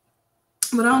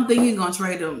 But I don't think he's gonna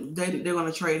trade him. They're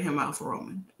gonna trade him out for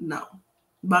Roman. No,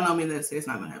 by no means it's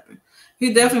not gonna happen.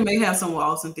 He definitely may have some with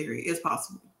Austin Theory. It's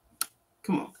possible.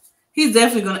 Come on, he's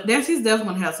definitely gonna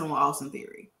have some with Austin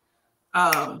Theory.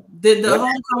 The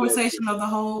whole conversation of the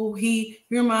whole he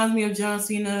reminds me of John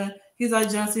Cena. He's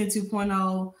like John Cena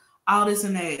 2.0. All this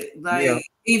and that. Like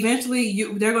eventually,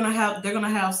 they're gonna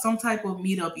have some type of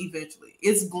meetup. Eventually,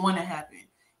 it's going to happen.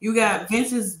 You got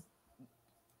Vince's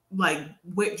like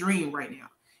wet dream right now.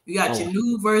 You got your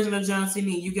new version of John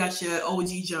Cena. And you got your OG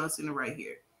John Cena right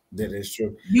here. That is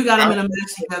true. You got him in a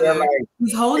match together.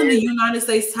 He's holding the United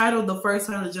States title the first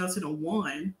time that John Cena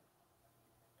won.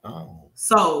 Oh,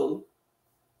 so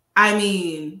I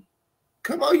mean,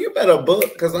 come on, you better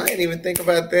book because I didn't even think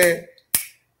about that.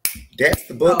 That's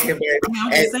the book. I'm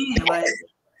just saying, like,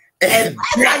 and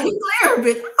that's you clear,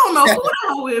 bitch. I don't know who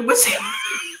I'm with, but so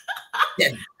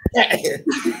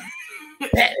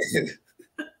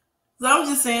I'm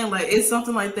just saying, like, it's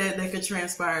something like that could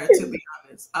transpire. To be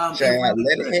honest, child,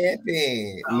 let it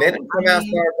happen. Let him come out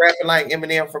and start rapping like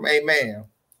Eminem from Amen.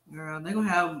 Girl, they're gonna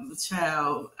have a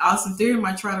child. Austin Theory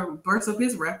might try to burst up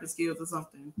his rapping skills or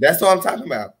something. That's what I'm talking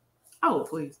about. Oh,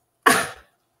 please.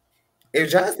 If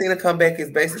John Cena come back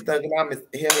as basic thugonomics,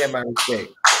 he'll have my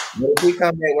respect. But if he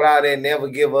come back with all that never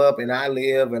give up and I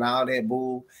live and all that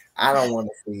bull, I don't want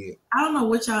to see it. I don't know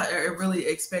what y'all are really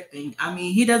expecting. I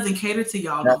mean, he doesn't cater to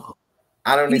y'all no more.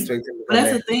 I don't expect him to But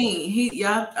that's the thing.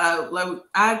 Like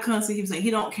I constantly keep saying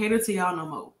he don't cater to y'all no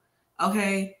more.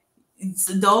 Okay.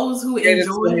 So those who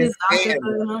enjoy his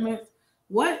thugonomics,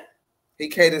 what? He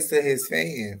caters to his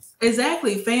fans.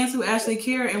 Exactly. Fans who actually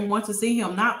care and want to see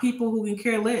him, not people who can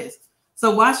care less.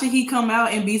 So why should he come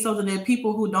out and be something that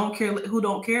people who don't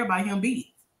care about him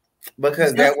be?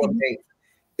 Because that would make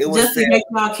it would just to make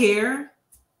y'all care.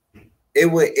 It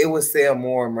would sell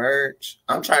more merch.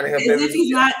 I'm trying to help as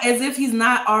if he's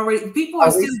not already. People are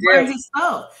still buying his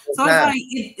stuff. So it's like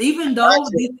even though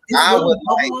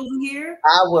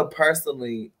I would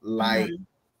personally like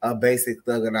a basic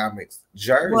thugonomics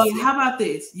jersey. Well, how about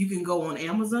this? You can go on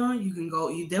Amazon. You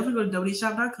definitely go to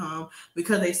WWEshop.com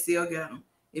because they still got them.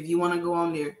 If you want to go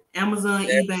on there, Amazon,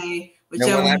 eBay,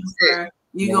 whichever one you prefer,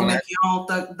 you go make your own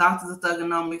Doctors of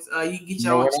Thugonomics. You can get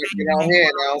your own.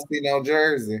 I don't see no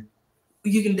jersey.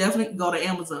 You can definitely go to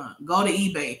Amazon. Go to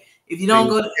eBay. If you don't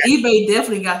go to eBay,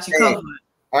 definitely got you covered.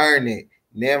 Earn it.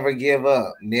 Never give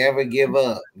up. Never give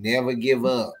up. Never give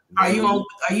up. Are you on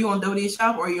WWE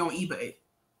Shop or are you on eBay?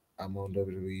 I'm on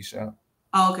WWE Shop.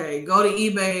 Okay, go to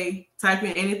eBay. Type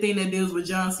in anything that deals with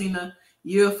John Cena.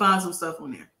 You'll find some stuff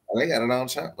on there. They got it on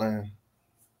Shopline.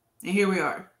 And here we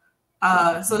are.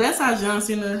 So that's our John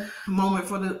Cena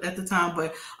moment at the time.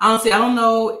 But honestly, I don't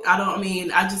know.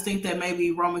 I just think that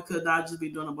maybe Roman could not just be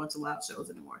doing a bunch of live shows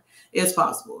anymore. It's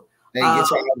possible. Hey, get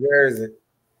your jersey.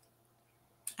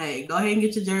 Hey, go ahead and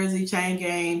get your jersey, chain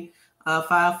gang,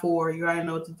 5'4". You already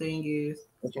know what the thing is.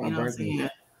 That's my birthday.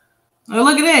 Oh,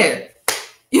 look at that.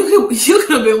 You could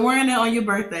have been wearing that on your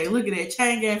birthday. Look at that.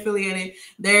 Chain gang affiliated.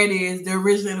 There it is. The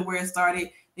original where it started.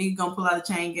 Then you're gonna pull out a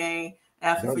chain gang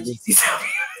after for GC.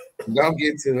 Don't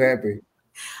get too happy.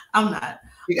 I'm not.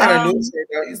 You got a new shit,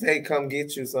 though. You say come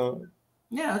get you some.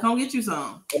 Yeah, come get you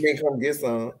some. I mean, come get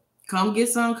some. Come get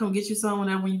some. Come get you some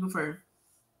whenever you prefer.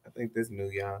 I think this new,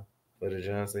 y'all, for the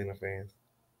John Cena fans.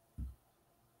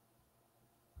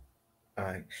 All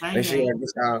right. Bang, Make sure bang. you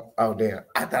this out. Oh damn!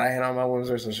 I thought I had on my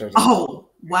women's wrestling shirt. Oh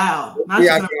wow! Now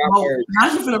Yeah,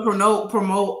 she's gonna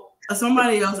promote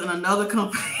somebody else in another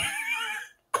company.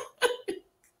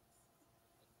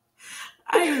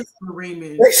 I hear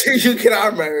screaming. Make sure you get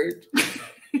our merch.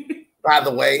 By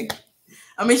the way,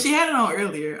 I mean, she had it on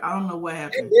earlier. I don't know what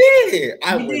happened.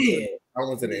 I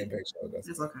went to the Impact show.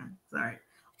 It's okay. Sorry.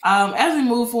 As we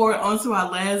move forward onto our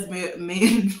last man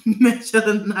match of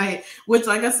the night, which,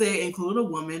 like I said, included a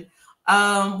woman.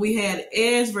 We had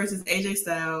Edge versus AJ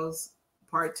Styles,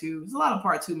 part 2. There's a lot of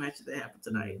part 2 matches that happened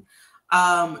tonight.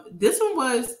 This one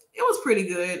was pretty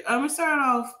good. It started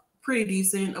off pretty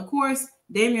decent. Of course,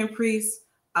 Damian Priest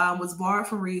was barred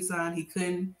from ringside. He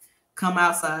couldn't come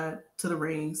outside to the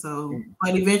ring. So,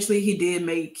 but eventually he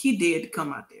did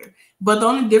come out there. But the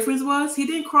only difference was he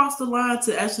didn't cross the line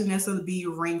to actually necessarily be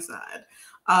ringside.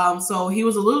 So he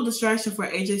was a little distraction for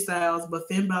AJ Styles, but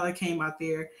Finn Balor came out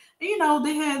there. And,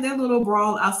 they had their little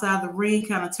brawl outside the ring,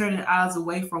 kind of turning eyes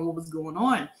away from what was going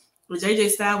on. Which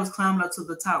AJ Styles was climbing up to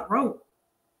the top rope.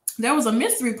 There was a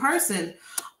mystery person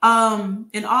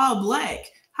in all black.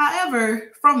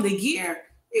 However, from the gear,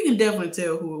 you can definitely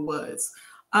tell who it was.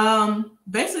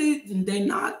 Basically, they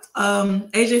knocked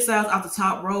AJ Styles off the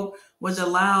top rope, which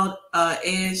allowed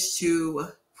Edge to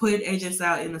put AJ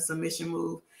Styles in a submission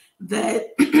move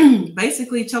that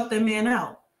basically choked that man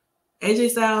out. AJ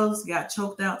Styles got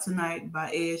choked out tonight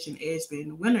by Edge, and Edge being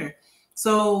the winner.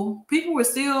 So people were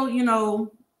still,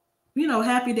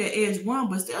 happy that Edge won,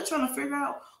 but still trying to figure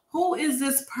out who is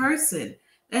this person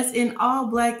that's in all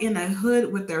black in a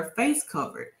hood with their face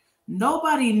covered.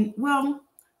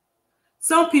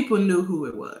 Some people knew who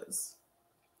it was.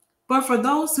 But for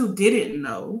those who didn't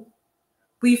know,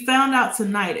 we found out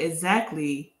tonight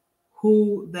exactly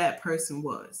who that person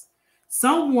was.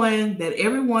 Someone that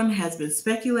everyone has been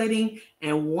speculating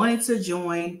and wanted to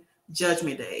join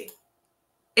Judgment Day.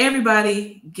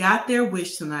 Everybody got their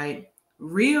wish tonight.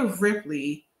 Rhea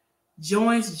Ripley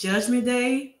joins Judgment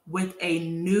Day with a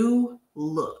new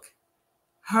look.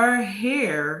 Her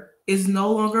hair is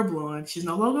no longer blonde. She's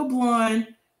no longer blonde.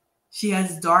 She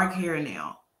has dark hair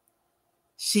now.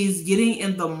 She's getting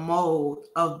in the mold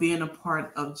of being a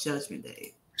part of Judgment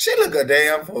Day. She look a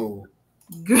damn fool.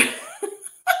 Girl.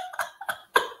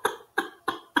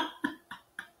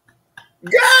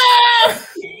 God!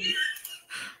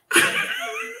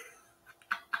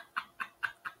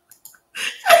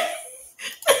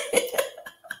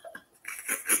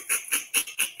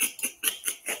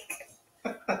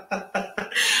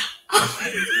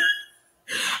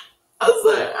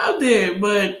 I did,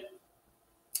 but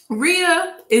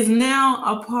Rhea is now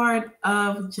a part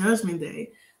of Judgment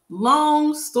Day.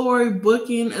 Long story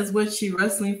booking is what she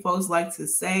wrestling folks like to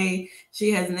say.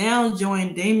 She has now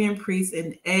joined Damian Priest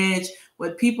and Edge,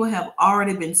 what people have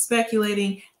already been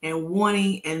speculating and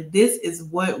wanting, and this is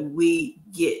what we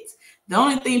get. The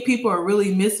only thing people are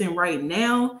really missing right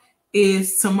now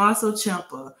is Tommaso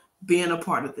Ciampa being a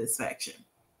part of this faction.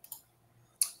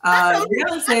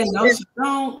 Dylan said no, she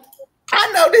don't.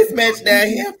 I know this match down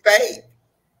here fake.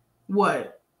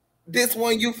 What? This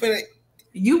one you finna.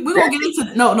 We're gonna get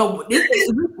into no.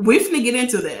 We're finna get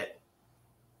into that.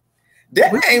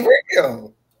 That ain't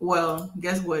real. Well,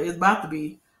 guess what? It's about to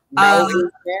be. No,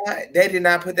 they did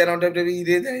not put that on WWE,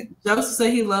 did they? Joseph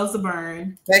said he loves the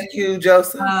burn. Thank you,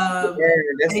 Joseph.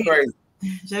 That's crazy.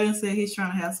 Jaden said he's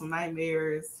trying to have some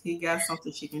nightmares. He got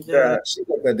something she can judge. Yeah, she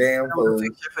look a damn fool.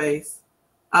 Fix your face.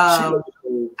 I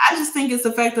just think it's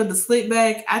the fact of the slick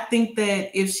back. I think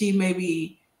that if she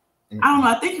maybe, I don't know.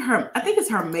 I think it's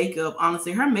her makeup.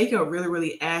 Honestly, her makeup really,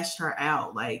 really ashed her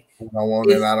out. Like, I don't want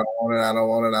it. I don't want it. I don't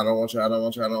want it. I don't want you. I don't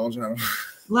want you. I don't want you.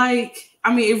 Like,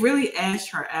 I mean, it really ashed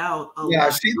her out.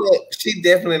 She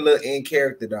definitely looked in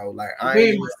character though. Like,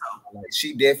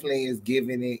 she definitely is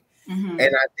giving it. Mm-hmm.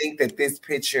 And I think that this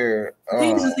picture,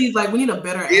 we need a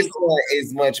better. This one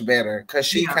is much better because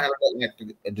she kind of looked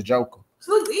like the Joker.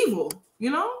 She looks evil,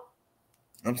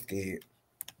 I'm scared.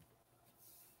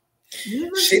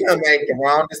 She done make the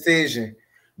wrong decision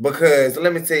because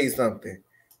let me tell you something.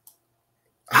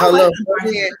 Her little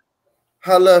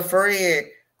friend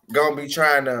gonna be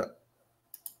trying to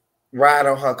ride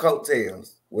on her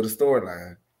coattails with a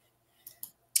storyline.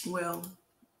 Well,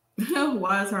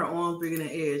 why is her arms bigger than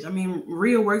Edge? I mean,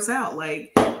 Rhea works out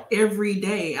like every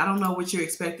day. I don't know what you're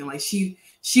expecting. Like she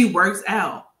works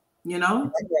out, I think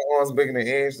her arms bigger than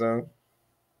Edge though.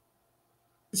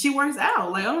 She works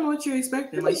out. Like, I don't know what you're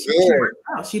expecting. Like, she works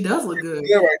out. She does look good.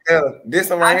 Yeah, right there. This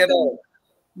one right here though.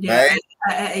 Yeah,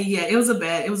 it was a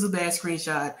bad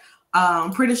screenshot.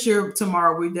 I'm pretty sure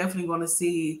tomorrow we're definitely going to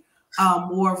see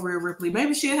more of Rhea Ripley.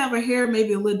 Maybe she'll have her hair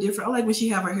maybe a little different. I like when she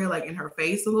have her hair like in her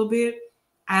face a little bit.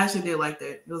 I actually did like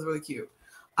that. It was really cute.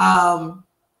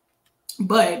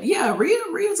 But yeah,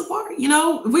 Rhea's a part. You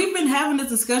know, we've been having this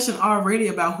discussion already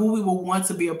about who we will want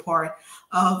to be a part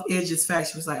of Edge's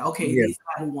faction. It's like, okay, these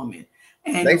have a woman.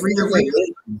 And they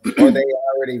or they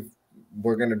already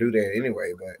were gonna do that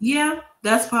anyway, but yeah,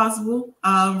 that's possible.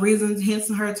 Reasons hints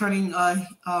of her turning on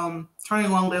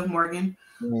Liv Morgan,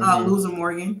 losing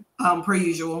Morgan, per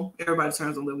usual. Everybody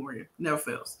turns on Liv Morgan, never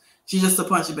fails. She's just a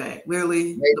punching bag.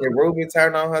 Literally. Did Ruby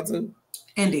turn on her too?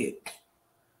 And did.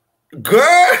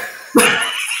 Girl.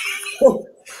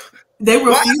 They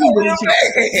were feuding with each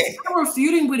other. They were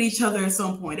feuding with each other at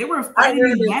some point. They were fighting.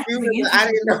 I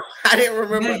didn't know. I didn't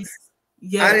remember. Yes.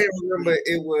 Yes. I didn't remember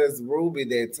it was Ruby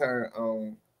that turned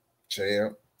on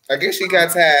Child. I guess she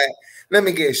got tired. Let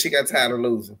me guess, she got tired of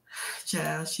losing.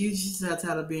 Child, she got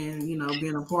tired of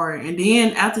being a part. And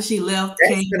then after she left,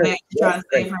 came back to try to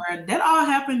save her. That all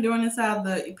happened during inside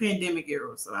the pandemic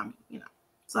era. So I mean,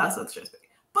 so I suck stress.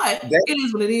 But it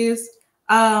is what it is.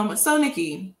 So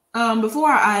Nikki, before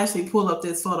I actually pull up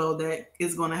this photo that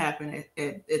is going to happen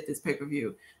at this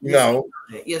pay-per-view. No.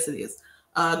 Yes, it is.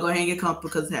 Go ahead and get comfortable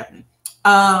because it's happening.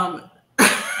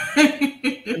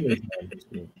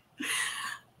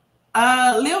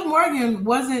 Liv Morgan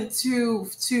wasn't too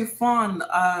fond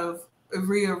of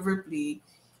Rhea Ripley.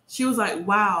 She was like,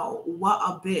 "Wow, what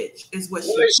a bitch!" is what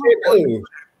she put.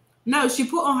 No, she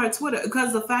put on her Twitter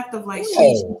because the fact of like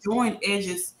she joined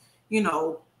Edge's,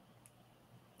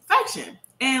 faction,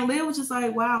 and Liv was just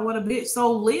like, "Wow, what a bitch."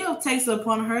 So Liv takes it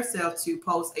upon herself to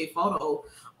post a photo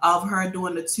of her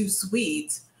doing the Too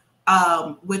Sweet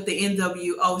with the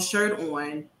NWO shirt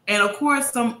on. And of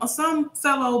course, some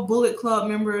fellow Bullet Club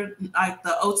member, like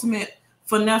the Ultimate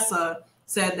Vanessa,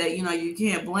 said that, you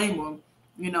can't blame them.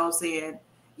 You know what I'm saying?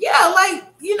 Yeah, like,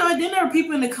 and then there were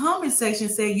people in the comment section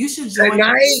saying you should join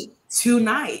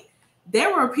tonight.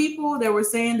 There were people that were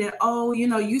saying that,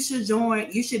 you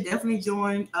should definitely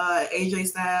join AJ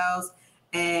Styles,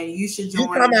 and you should join.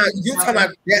 You talking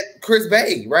about that Chris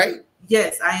Bay, right?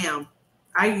 Yes, I am.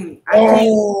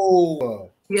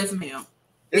 Yes, ma'am.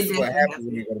 This is what happens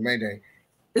when you go to Mayday.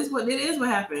 It is what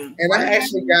happened. And I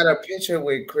actually got a picture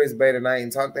with Chris Bay tonight and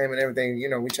talked to him and everything.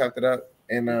 We chopped it up.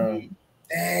 And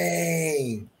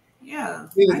dang. Yeah.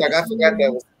 He was like, I forgot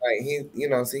that was tonight.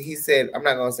 He said, I'm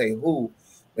not gonna say who,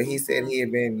 but he said he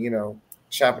had been,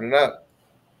 chopping it up.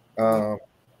 So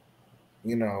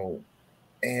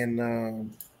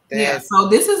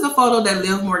this is the photo that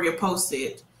Liv Morgan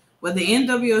posted with the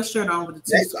NWO shirt on with the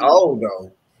two. That's old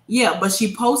though. Yeah, but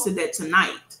she posted that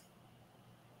tonight.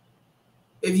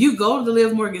 If you go to the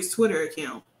Liv Morgan's Twitter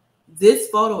account, this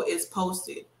photo is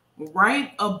posted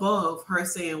right above her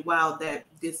saying, "Wow, that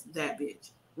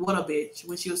bitch, what a bitch,"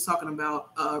 when she was talking about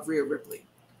Rhea Ripley.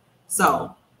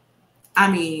 So, I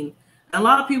mean, a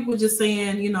lot of people were just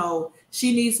saying,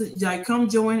 she needs to come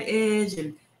join Edge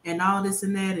and all this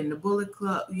and that, and the Bullet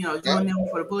Club, join them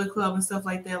for the Bullet Club and stuff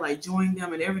like that, like join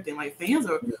them and everything. Like fans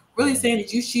are really saying that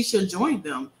she should join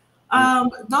them.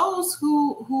 Those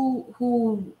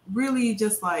who really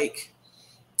just like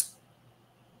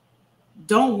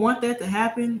don't want that to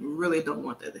happen, really don't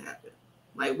want that to happen.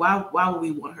 Like why would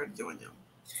we want her to join them?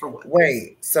 For what?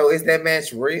 Wait, so is that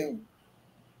match real?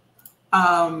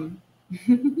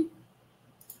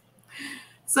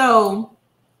 So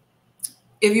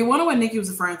if you wonder what Nikki was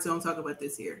referring to, I'm talking about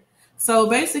this here. So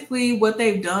basically what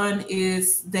they've done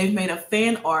is they've made a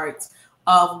fan art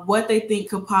of what they think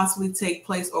could possibly take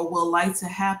place or will like to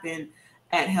happen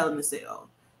at Hell in a Cell.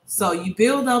 So you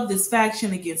build up this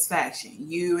faction against faction.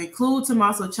 You include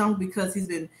Tommaso Ciampa because he's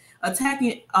been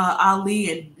attacking Ali,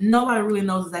 and nobody really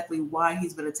knows exactly why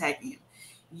he's been attacking him.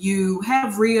 You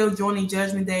have Rhea joining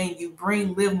Judgment Day, and you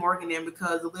bring Liv Morgan in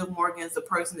because Liv Morgan is the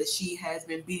person that she has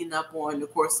been beating up on in the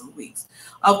course of weeks.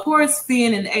 Of course,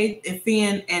 Finn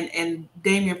and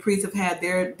Damian Priest have had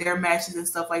their matches and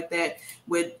stuff like that,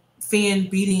 with Finn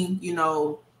beating,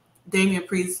 Damian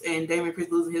Priest and Damian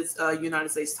Priest losing his United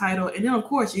States title. And then, of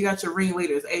course, you got your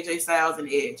ringleaders, AJ Styles and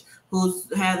Edge, who's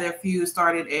had their feud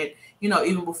started at,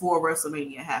 even before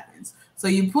WrestleMania happens. So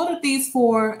you put these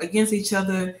four against each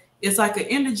other. It's like an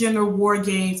intergender war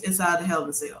games inside the Hell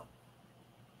in a Cell.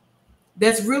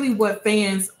 That's really what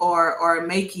fans are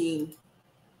making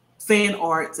fan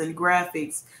arts and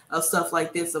graphics of stuff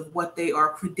like this, of what they are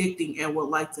predicting and would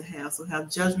like to have. So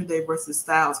have Judgment Day versus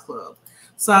Styles Club.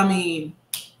 So I mean,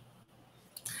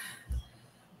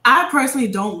 I personally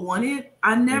don't want it.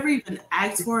 I never even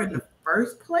asked for it in the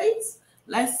first place.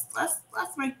 Let's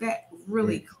make that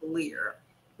really clear.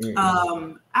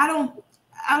 I don't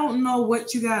I don't know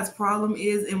what you guys' problem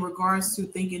is in regards to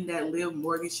thinking that Liv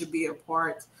Morgan should be a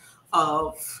part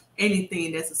of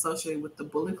anything that's associated with the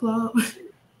Bullet Club.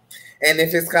 And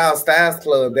if it's called Styles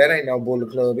Club, that ain't no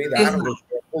Bullet Club either. I don't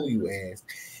care who you ask.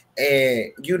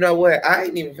 And you know what? I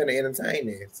ain't even finna entertain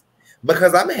this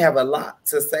because I'm gonna have a lot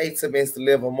to say to Miss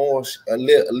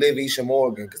Livisha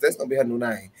Morgan, because that's gonna be her new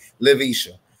name,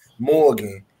 Livisha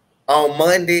Morgan, on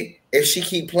Monday if she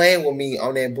keep playing with me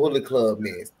on that Bullet Club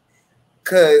mess.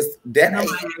 Cause that ain't,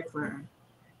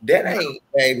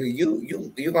 baby.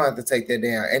 You gonna have to take that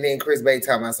down. And then Chris Bay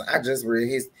talking about something. I just read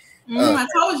his. I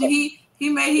told you he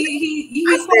said,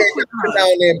 don't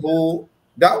condone that, bull.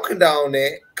 Don't condone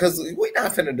that, cause we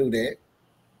not finna do that.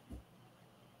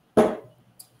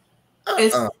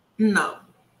 No.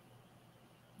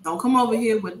 Don't come over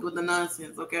here with the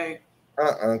nonsense, okay?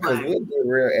 Cause we'll be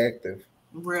real active.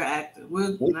 Real active.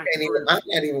 We're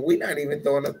not even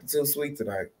throwing up the too sweet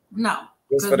tonight. No.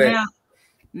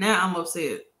 Now I'm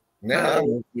upset. Now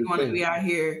you want to be out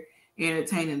here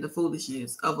entertaining the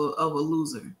foolishness of a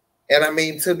loser. And I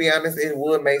mean, to be honest, it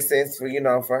would make sense for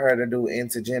for her to do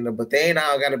intergender, but they ain't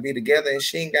all got to be together, and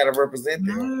she ain't got to represent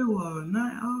them.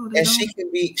 And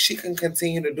she can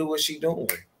continue to do what she's doing.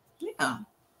 Yeah.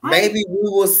 Maybe we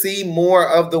will see more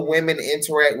of the women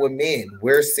interact with men.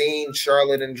 We're seeing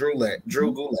Charlotte and Drew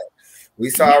Gulak. We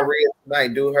saw Rhea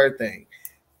tonight do her thing.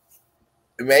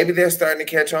 Maybe they're starting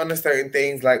to catch on to certain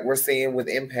things like we're seeing with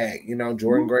Impact.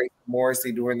 Jordan Grace,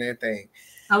 Morrissey doing their thing.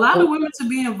 A lot of women to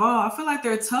be involved. I feel like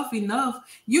they're tough enough.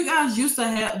 You guys used to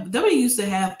have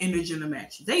intergender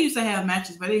matches. They used to have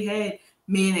matches where they had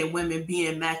men and women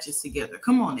being matches together.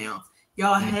 Come on now.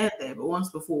 Y'all had that, but once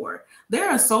before. There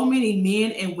are so many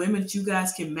men and women that you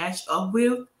guys can match up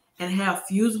with and have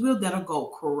feuds with that'll go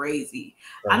crazy.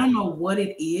 I don't know what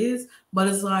it is, but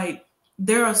it's like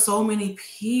there are so many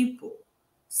people.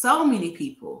 So many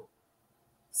people.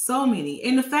 So many.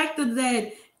 And the fact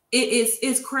that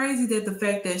it's crazy that the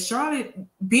fact that Charlotte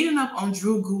beating up on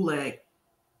Drew Gulak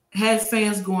has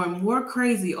fans going more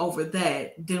crazy over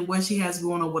that than what she has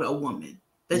going on with a woman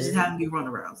that just happened to be Ronda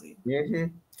Rousey.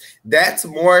 Mm-hmm. That's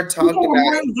more talking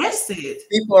about.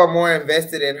 People are more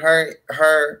invested in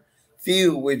her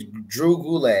feud with Drew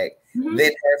Gulak than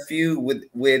her feud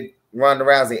with Ronda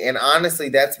Rousey. And honestly,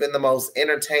 that's been the most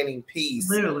entertaining piece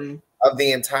of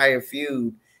the entire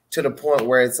feud, to the point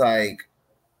where it's like,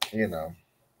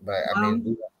 But I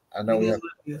mean, I know we have.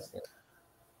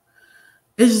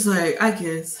 It's just like, I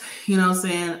guess, you know what I'm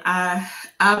saying? I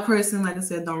personally, like I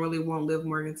said, don't really want Liv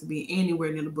Morgan to be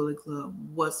anywhere near the Bullet Club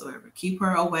whatsoever. Keep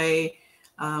her away,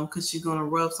 because she's gonna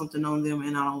rub something on them,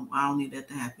 and I don't need that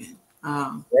to happen.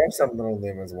 Rub something on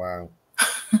them is wild.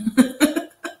 That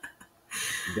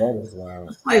is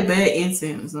wild. It's like bad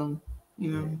incense, I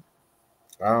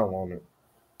don't want it.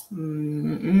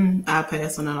 I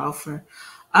pass on that offer.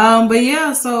 But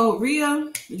yeah, so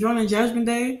Rhea joining Judgment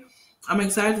Day. I'm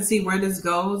excited to see where this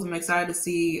goes. I'm excited to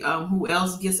see who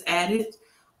else gets added.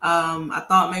 I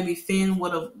thought maybe Finn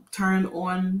would have turned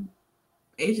on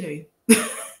AJ.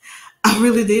 I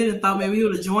really did. I thought maybe he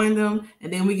would have joined them,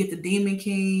 and then we get the Demon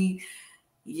King.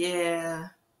 Yeah,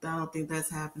 I don't think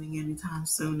that's happening anytime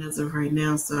soon as of right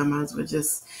now. So I might as well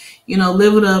just,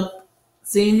 live it up.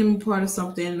 Seeing him part of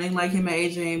something, they like him and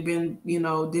AJ ain't been,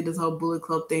 did this whole Bullet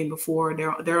Club thing before.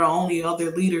 There are only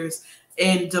other leaders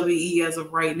in WWE as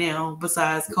of right now,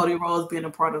 besides Cody Rhodes being a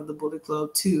part of the Bullet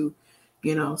Club too.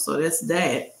 So that's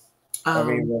that. I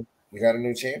mean, you got a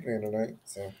new champion tonight,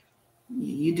 so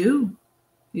you do.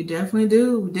 You definitely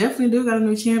do. We definitely do got a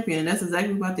new champion. And that's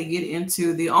exactly what we're about to get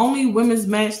into. The only women's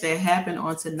match that happened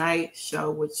on tonight's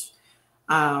show, which,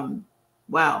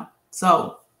 wow.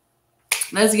 So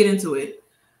let's get into it.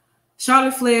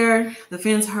 Charlotte Flair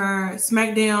defends her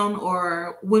SmackDown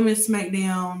or Women's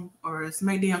SmackDown or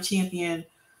SmackDown champion,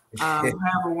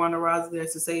 however Ronda Rousey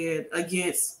likes to say it,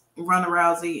 against Ronda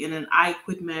Rousey in an I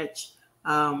Quit match.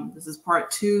 This is part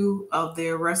 2 of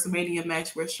their WrestleMania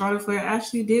match where Charlotte Flair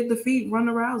actually did defeat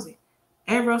Ronda Rousey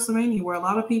at WrestleMania, where a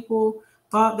lot of people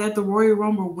thought that the Royal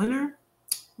Rumble winner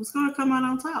was going to come out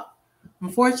on top.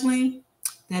 Unfortunately,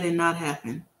 that did not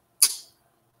happen.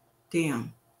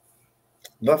 Damn.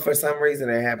 But for some reason,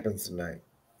 it happens tonight.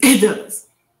 It does.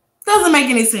 Doesn't make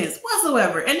any sense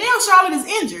whatsoever. And now Charlotte is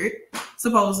injured,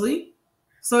 supposedly.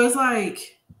 So it's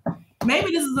like,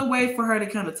 maybe this is a way for her to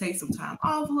kind of take some time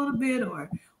off a little bit,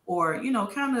 or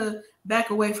kind of back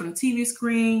away from the TV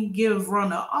screen, give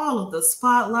Ronda all of the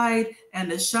spotlight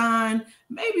and the shine.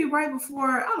 Maybe right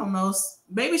before, I don't know,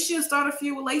 maybe she'll start a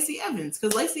feud with Lacey Evans,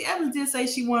 because Lacey Evans did say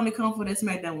she wanted to come for that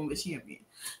SmackDown Women's Champion.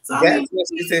 So that's what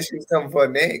she said she was coming for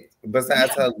next,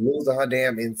 besides her losing her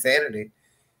damn insanity.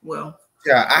 Well,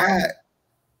 Yeah,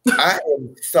 I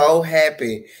am so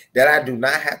happy that I do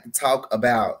not have to talk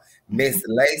about Miss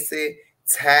Lacey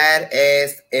Tied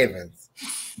Ass Evans.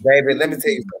 Baby, let me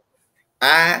tell you something.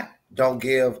 I don't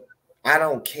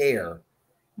care.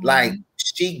 Like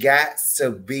she got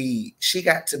to be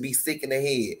sick in the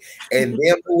head. And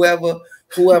then whoever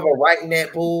writing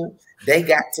that bull, they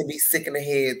got to be sick in the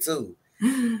head too.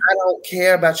 I don't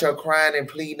care about your crying and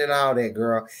pleading and all that,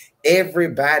 girl.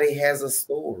 Everybody has a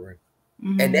story.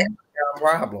 And that's a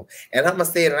problem. And I'm gonna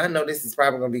say it, and I know this is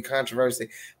probably gonna be controversy,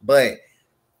 but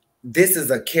this is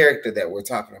a character that we're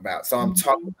talking about. So I'm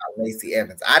talking about Lacey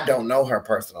Evans. I don't know her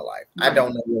personal life. Right. I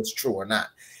don't know what's true or not.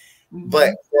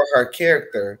 But for her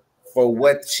character, for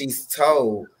what she's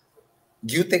told,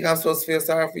 you think I'm supposed to feel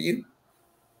sorry for you?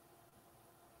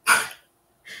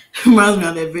 Reminds me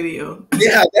of that video.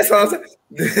 Yeah, that's what I'm saying.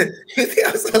 You think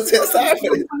I'm supposed to feel sorry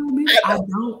for you? I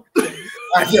don't.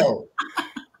 I don't.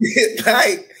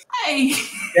 Like, hey,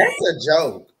 that's a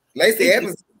joke. Lacey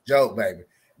Evans is a joke, baby.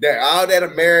 That all that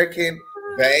American,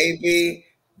 baby,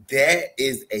 that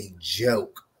is a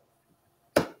joke.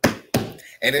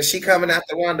 And if she coming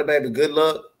after Ronda, baby, good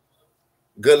luck.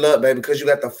 Good luck, baby, because you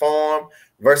got the farm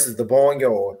versus the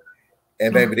barnyard.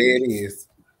 And baby, there it is.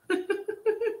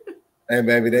 And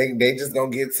baby, they just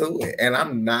gonna get to it. And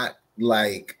I'm not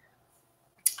like,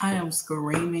 I am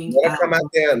screaming. Let her come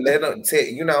out there and let them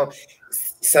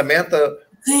Samantha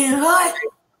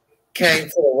came to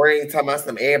the ring talking about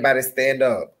some everybody stand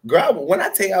up. Girl, when I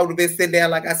tell you I would have been sitting down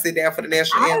like I sit down for the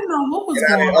national anthem. I don't know what was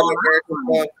going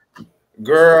on.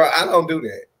 Girl, I don't do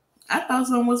that. I thought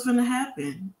something was going to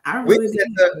happen. We was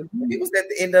at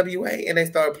the NWA and they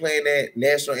started playing that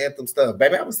national anthem stuff.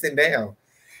 Baby, I was sitting down.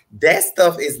 That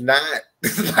stuff is not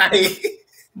like.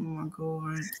 Oh my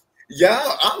God.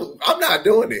 Y'all, I'm not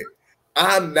doing it.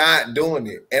 I'm not doing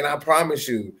it. And I promise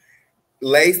you,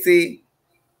 Lacey,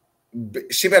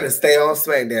 she better stay on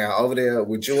SmackDown over there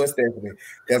with you and Stephanie.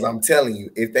 Because I'm telling you,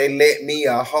 if they let me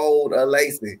hold a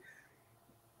Lacey,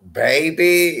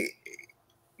 baby,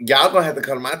 y'all gonna have to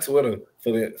come to my Twitter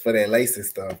for that Lacey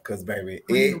stuff. Because baby,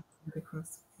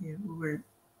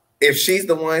 if she's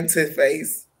the one to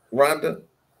face Ronda,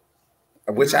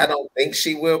 which I don't think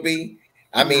she will be,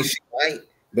 I mean she might,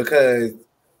 because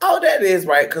that is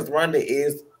right, because Ronda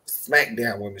is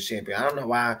SmackDown Women's Champion. I don't know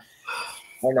why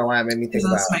it made me think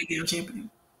about SmackDown champion.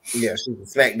 Yeah, she's the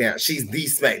SmackDown. She's the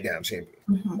SmackDown champion.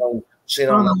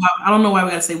 So I don't know why we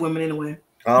gotta say women anyway.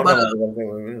 I don't know why we gotta say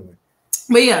women anyway.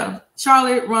 But yeah,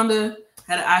 Charlotte, Ronda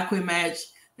had an I Quit match.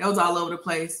 That was all over the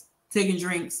place, taking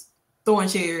drinks, throwing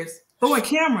chairs, throwing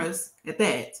cameras at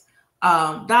that,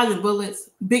 dodging bullets,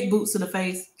 big boots to the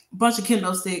face, bunch of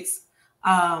kendo sticks,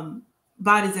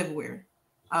 bodies everywhere.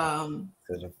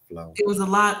 It was a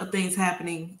lot of things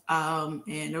happening, and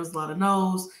there was a lot of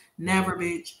no's, never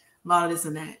bitch, a lot of this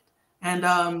and that. And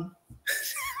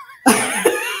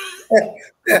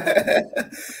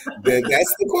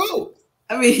that's the quote.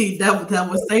 I mean, that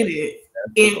was stated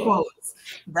in quotes.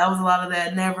 That was a lot of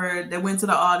that. Never. They went to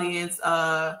the audience.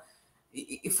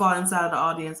 It fought inside of the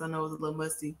audience. I know it was a little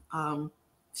musty.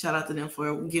 Shout out to them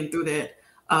for getting through that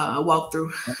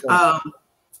walkthrough.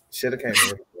 Should have came.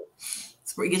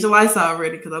 Get your lights out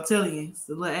already, because I'm telling you, it's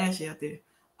a little ashy out there.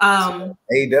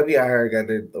 AEW, I heard, got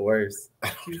the worst.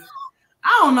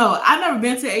 I don't know. I've never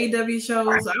been to AEW shows.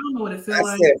 I don't know what it feels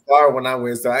like. I said far when I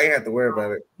went, so I ain't have to worry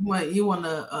about it. You want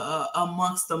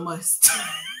amongst the must?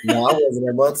 No, I wasn't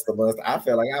amongst the must. I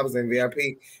felt like I was in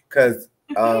VIP because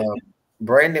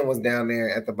Brandon was down there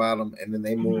at the bottom, and then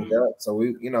they moved up. So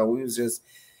we was just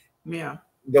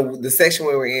the section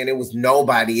we were in. It was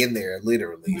nobody in there,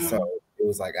 literally. So it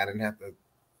was like I didn't have to,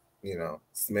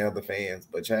 smell the fans.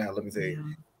 But child, let me tell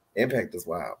you, Impact is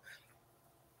wild.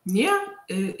 Yeah,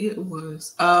 it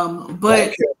was.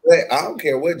 But I don't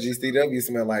care what GCW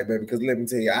smell like, baby. Because let me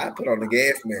tell you, I put on the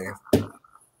gas mask.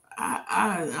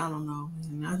 I don't know,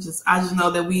 man. I just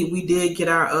know that we did get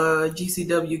our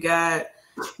GCW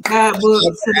guidebook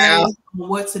today on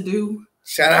what to do.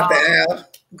 Shout out to Al.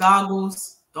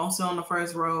 Goggles. Don't sit on the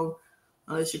first row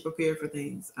unless you're prepared for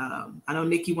things. I know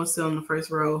Nikki wants to sit on the first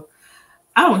row.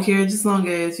 I don't care, just as long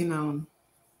as y'all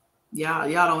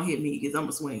don't hit me, because I'm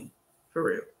a swing for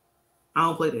real. I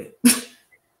don't play that.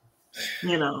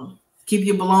 Keep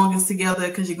your belongings together,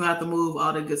 because you're gonna have to move,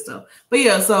 all that good stuff. But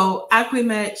yeah, so I Quit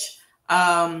match.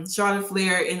 Charlotte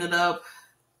Flair ended up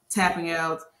tapping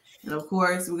out, and of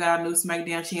course we got our new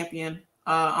SmackDown champion.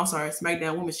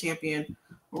 SmackDown Women's Champion,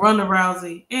 Ronda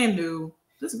Rousey, and new.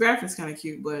 This graphic's kind of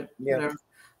cute, but whatever.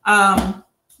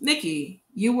 Nikki,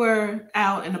 you were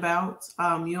out and about.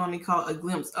 You only caught a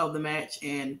glimpse of the match,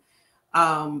 and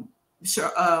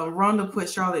Ronda put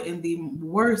Charlotte in the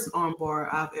worst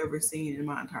armbar I've ever seen in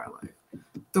my entire life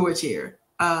through a chair.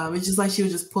 It's just like she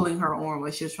was just pulling her arm,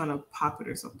 like she was trying to pop it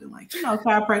or something. Like,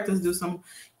 chiropractors do some,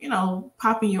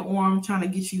 popping your arm, trying to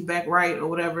get you back right or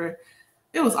whatever.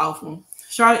 It was awful.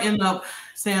 Charlotte ended up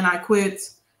saying, "I quit,"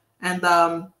 and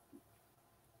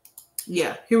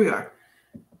yeah, here we are,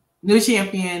 new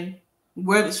champion.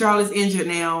 Where Charlotte's injured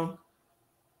now,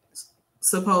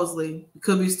 supposedly,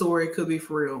 could be story, could be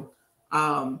for real.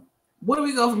 Where do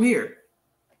we go from here?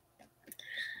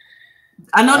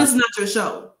 I know this is not your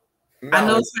show. No, I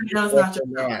know SmackDown is not your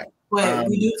show, but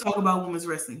we do talk about women's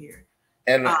wrestling here.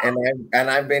 And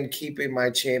I've been keeping my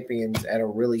champions at a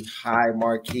really high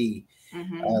marquee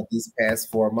these past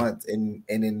 4 months, and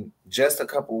in just a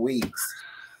couple weeks,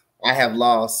 I have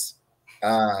lost.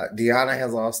 Deanna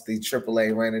has lost the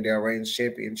AAA Raina Del Rey's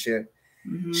championship.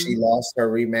 She lost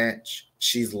her rematch.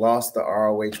 She's lost the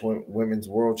ROH Women's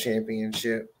World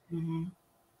Championship.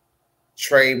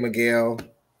 Trey Miguel,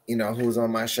 who's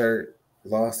on my shirt,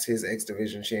 lost his X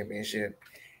Division championship.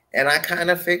 And I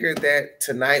kind of figured that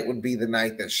tonight would be the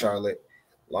night that Charlotte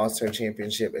lost her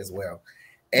championship as well.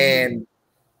 And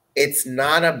it's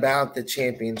not about the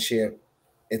championship.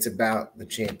 It's about the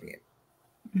champion.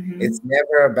 It's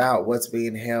never about what's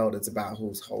being held. It's about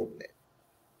who's holding it.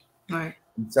 Right.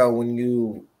 So when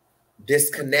you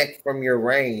disconnect from your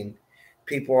reign,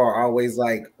 people are always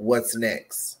like, what's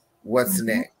next? What's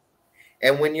next?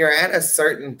 And when you're at a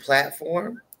certain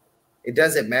platform, it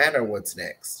doesn't matter what's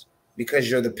next because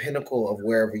you're the pinnacle of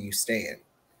wherever you stand.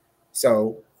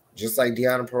 So just like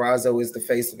Deonna Purrazzo is the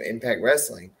face of Impact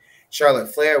Wrestling,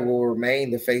 Charlotte Flair will remain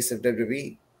the face of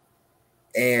WWE.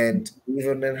 And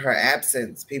even in her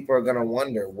absence, people are going to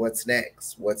wonder what's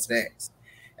next, what's next.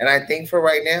 And I think for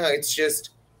right now, it's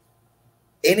just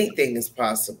anything is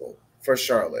possible for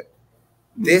Charlotte.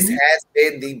 This has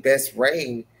been the best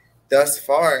reign thus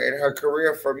far in her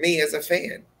career for me as a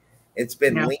fan. It's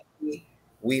been lengthy.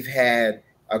 We've had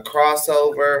a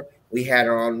crossover. We had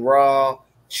her on Raw.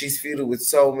 She's feuded with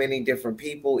so many different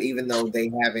people, even though they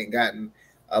haven't gotten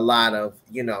a lot of,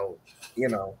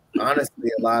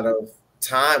 honestly, a lot of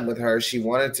time with her. She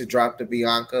wanted to drop to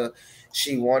Bianca.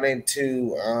 She wanted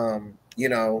to,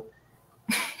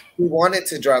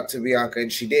 drop to Bianca,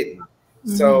 and she didn't.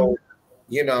 So,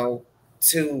 in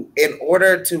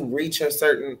order to reach a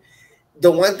certain,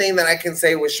 the one thing that I can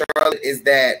say with Charlotte is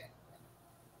that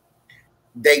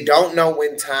they don't know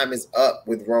when time is up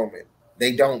with Roman.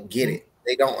 They don't get it.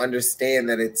 They don't understand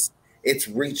that it's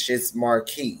reached its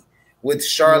marquee. With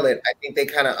Charlotte, I think they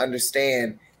kind of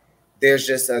understand there's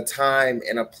just a time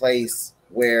and a place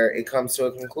where it comes to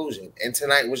a conclusion. And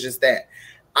tonight was just that.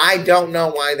 I don't know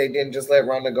why they didn't just let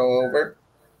Ronda go over.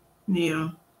 Yeah.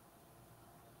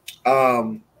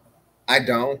 I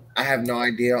don't. I have no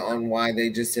idea on why they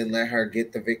just didn't let her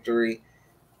get the victory.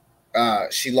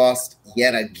 She lost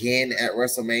yet again at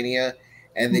WrestleMania,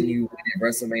 and then you win at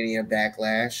WrestleMania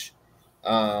Backlash.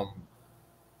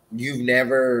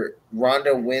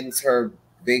 Ronda wins her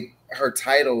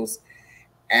titles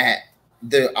at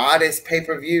the oddest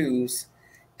pay-per-views,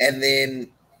 and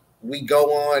then we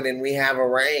go on and we have a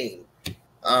reign.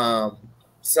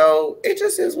 So it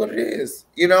just is what it is.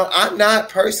 I'm not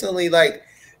personally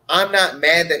I'm not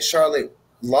mad that Charlotte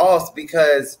lost,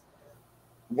 because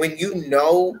when you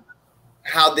know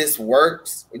how this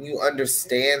works, when you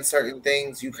understand certain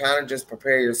things, you kind of just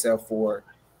prepare yourself for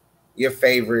your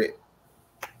favorite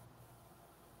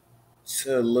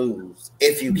to lose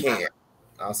if you can.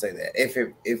 I'll say that if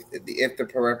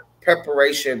the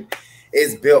preparation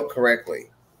is built correctly,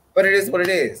 but it is what it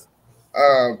is.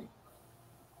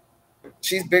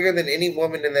 She's bigger than any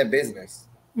woman in that business.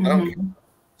 I don't care.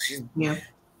 She's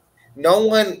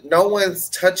no one's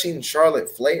touching Charlotte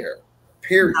Flair.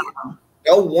 Period.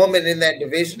 No woman in that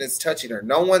division is touching her.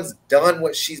 No one's done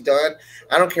what she's done.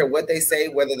 I don't care what they say,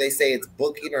 whether they say it's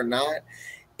booking or not.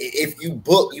 If you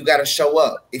book, you got to show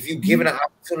up. If you give it an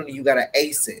opportunity, you got to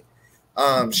ace it.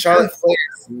 Charlotte Flair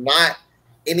is not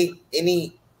any.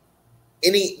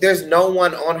 There's no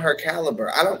one on her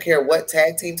caliber. I don't care what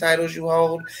tag team titles you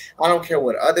hold. I don't care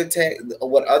what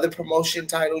other promotion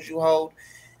titles you hold.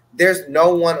 There's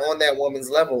no one on that woman's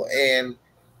level, and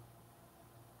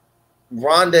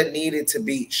Ronda needed to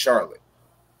beat Charlotte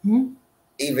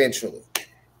eventually.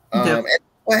 And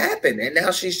what happened? And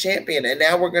now she's champion, and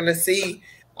now we're gonna see.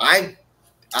 I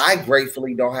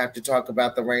gratefully don't have to talk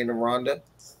about the reign of Ronda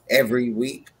every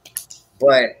week,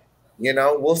 but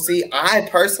we'll see. I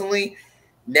personally,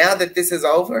 now that this is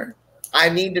over, I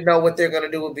need to know what they're gonna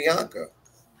do with Bianca,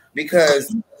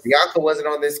 because Bianca wasn't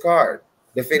on this card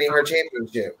defending her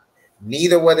championship.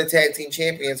 Neither were the tag team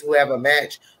champions who have a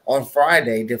match on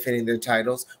Friday defending their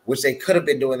titles, which they could have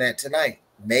been doing that tonight.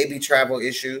 Maybe travel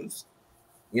issues,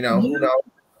 who knows?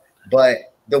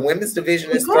 But the women's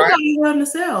division is thriving.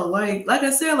 Like I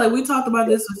said, like we talked about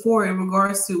this before in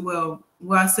regards to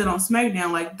what I said on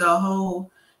SmackDown, like the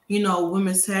whole,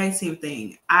 women's tag team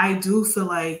thing. I do feel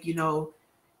like,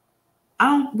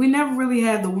 we never really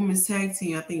had the women's tag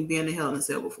team, I think, being in Hell in a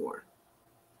Cell before.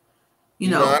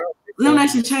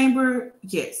 Elimination Chamber,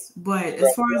 yes, but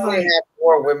as far as like have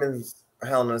 4 women's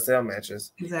Hell in a Cell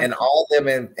matches, exactly. And all of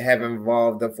them have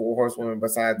involved the 4 horsewomen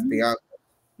besides Bianca.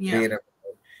 Yeah.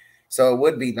 So it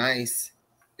would be nice,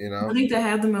 I think to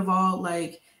have them involved,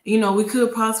 like, we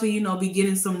could possibly, be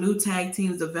getting some new tag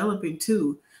teams developing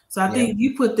too. So I think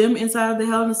you put them inside of the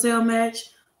Hell in a Cell match,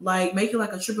 like make it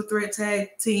like a triple threat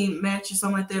tag team match or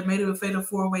something like that, maybe a fatal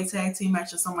 4-way tag team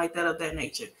match or something like that of that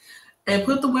nature. And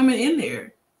put the women in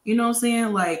there, you know what I'm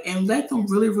saying? Like, and let them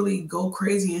really, really go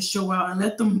crazy and show out, and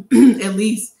let them at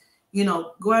least,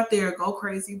 go out there, go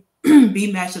crazy,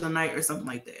 be match of the night or something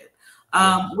like that.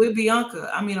 With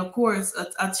Bianca, I mean, of course,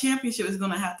 a championship is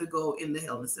going to have to go in the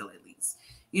Hell in a Cell at least.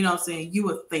 You know what I'm saying? You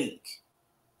would think,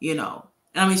 I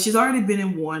mean, she's already been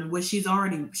in one, which she's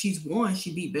won.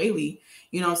 She beat Bayley,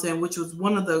 you know what I'm saying? Which was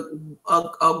one of the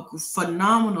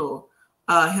phenomenal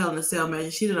Hell in a Cell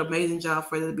match. She did an amazing job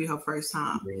for it to be her first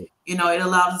time. Right. It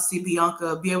allowed us to see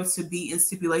Bianca be able to be in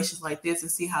stipulations like this and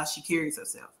see how she carries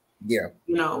herself. Yeah.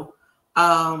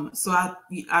 So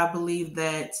I believe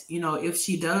that, if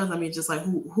she does, I mean, just like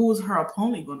who's her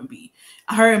opponent going to be?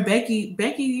 Her and Becky,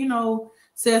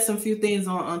 said some few things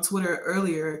on Twitter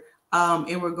earlier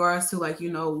in regards to like,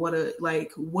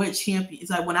 what champion.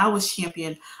 It's like when I was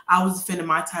champion, I was defending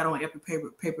my title on every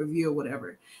pay-per-view or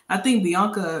whatever. I think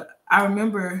I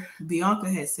remember Bianca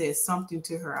had said something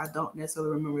to her. I don't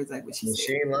necessarily remember exactly what she said.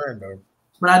 She ain't lying though.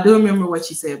 But I do remember what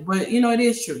she said. But it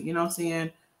is true, you know what I'm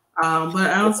saying? But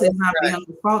I don't say it's not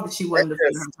Bianca's fault that she wasn't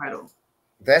defending her title.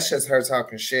 That's just her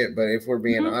talking shit. But if we're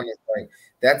being honest, like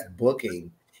that's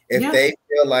booking. If they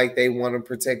feel like they want to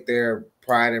protect their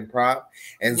pride and prop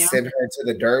and send her to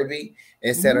the Derby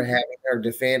instead of having her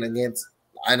defend against,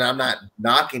 and I'm not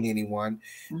knocking anyone,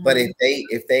 but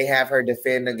if they have her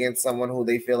defend against someone who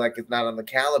they feel like is not on the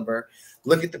caliber,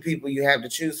 look at the people you have to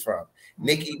choose from.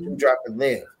 Nikki, Doudrop, and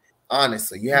Liv.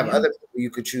 Honestly, you have other people you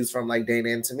could choose from like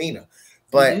Dana and Tamina.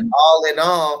 But all in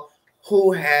all,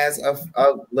 who has a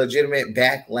legitimate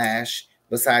Backlash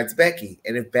besides Becky?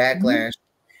 And if Backlash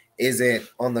isn't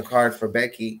on the card for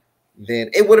Becky, then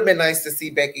it would have been nice to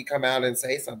see Becky come out and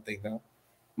say something, though.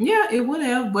 Yeah, it would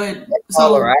have, but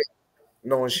all right,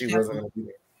 knowing she wasn't going to be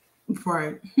there.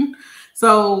 Right.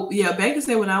 So yeah, Becky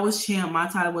said, when I was champ, my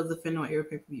title was defended on every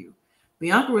pay-per-view.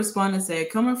 Bianca responded and said,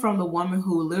 coming from the woman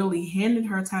who literally handed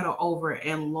her title over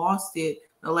and lost it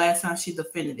the last time she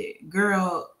defended it.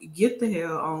 Girl, get the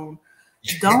hell on.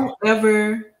 Don't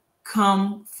ever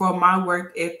come for my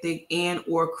work ethic and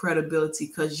or credibility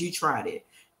because you tried it.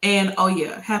 And oh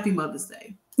yeah, happy Mother's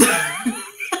Day.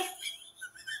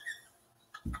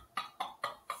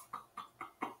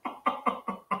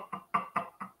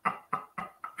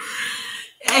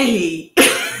 Hey.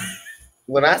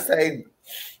 When I say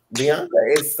Bianca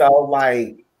is so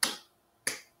like,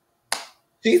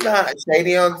 she's not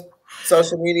shady on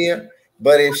social media,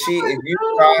 but if you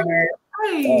try her,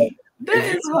 that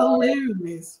is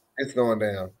hilarious. It's going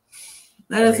down.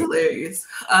 That is hilarious.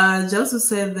 Joseph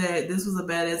said that this was a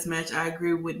badass match. I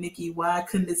agree with Nikki. Why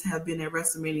couldn't this have been at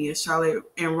WrestleMania? Charlotte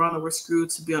and Ronda were screwed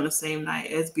to be on the same night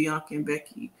as Bianca and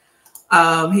Becky.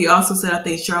 He also said, I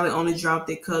think Charlotte only dropped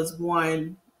it because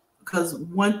one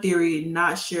theory,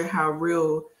 not sure how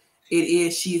real it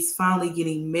is, she's finally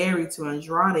getting married to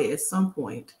Andrade at some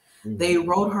point. They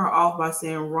wrote her off by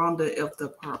saying Ronda effed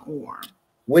up her arm.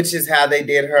 Which is how they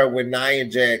did her with Nia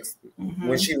Jax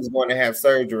when she was going to have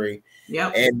surgery.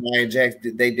 Yep. And Nia Jax,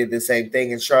 they did the same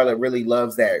thing. And Charlotte really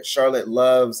loves that. Charlotte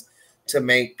loves to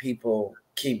make people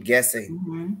keep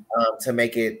guessing, to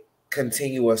make it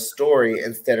continue a story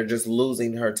instead of just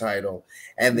losing her title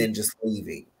and then just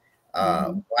leaving.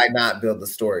 Why not build the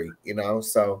story,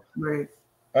 So, right.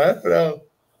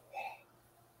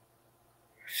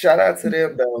 Shout out to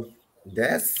them, though.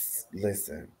 That's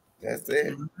it.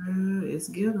 It's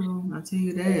good, I'll tell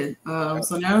you that.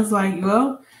 So now it's like,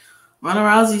 well, Ronda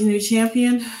Rousey's new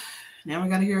champion. Now we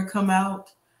got to hear her come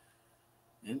out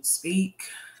and speak,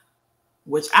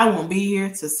 which I won't be here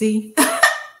to see.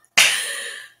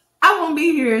 I won't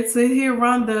be here to hear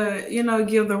Ronda,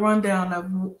 give the rundown of,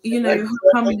 who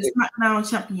coming to SmackDown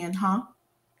champion, huh?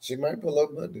 She might pull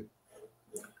up Monday.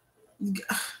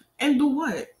 And do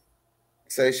what?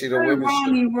 Say she the Hey, women's.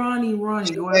 Ronnie.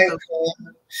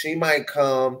 She might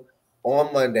come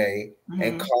on Monday and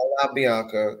Mm-hmm. call out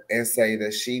Bianca and say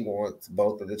that she wants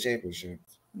both of the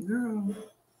championships. Girl,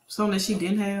 something that she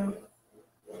didn't have,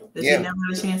 that she Yeah. never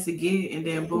had a chance to get, and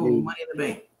then boom, Money in the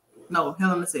Bank. No,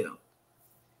 Hell in a Cell.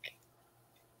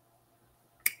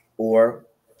 Or,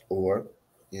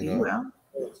 you know, Yeah.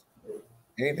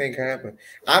 anything can happen.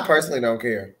 I personally don't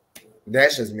care.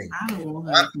 That's just me. I don't want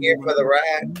her I'm to here for the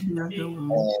ride,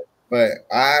 but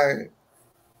I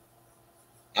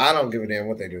don't give a damn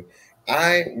what they do.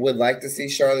 I would like to see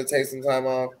Charlotte take some time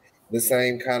off the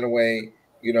same kind of way,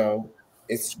 you know.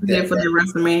 It's for the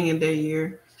WrestleMania that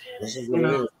year. This is what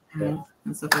it is.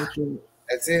 And stuff like that.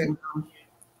 That's it.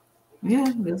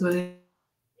 Yeah, that's what it is.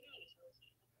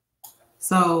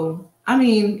 So, I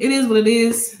mean, it is what it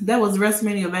is. That was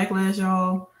WrestleMania Backlash,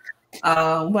 y'all.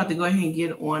 I'm about to go ahead and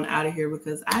get on out of here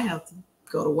because I have to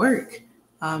go to work.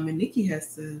 And Nikki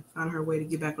has to find her way to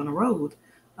get back on the road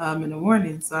in the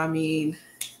morning. So, I mean,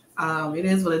 it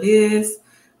is what it is.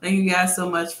 Thank you guys so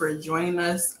much for joining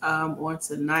us on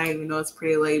tonight. We know it's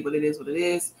pretty late, but it is what it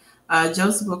is.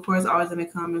 Joseph, of course, always in the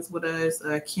comments with us.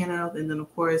 Kenneth, and then,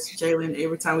 of course, Jalen.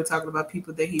 Every time we're talking about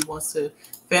people that he wants to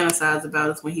fantasize about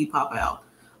is when he pop out.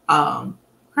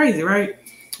 Crazy, right?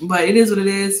 But it is what it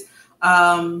is.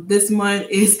 This month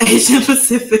is Asian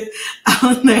Pacific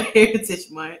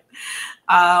Heritage Month.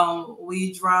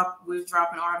 We're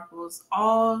dropping articles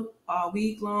all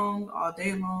week long, all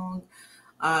day long,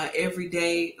 every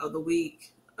day of the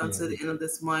week until the end of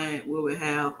this month. We will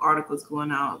have articles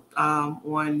going out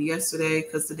on yesterday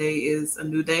because today is a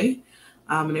new day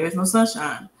and there is no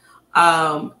sunshine.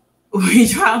 We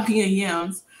dropped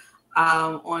PMs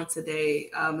on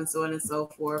today and so on and so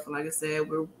forth. Like I said,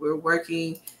 we're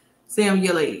working. Sam,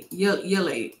 you're late. You're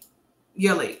late.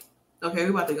 Okay, we're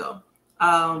about to go.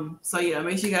 So yeah,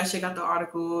 make sure you guys check out the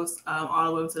articles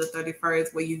all the way to the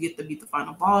 31st where you get to meet the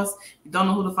final boss. You don't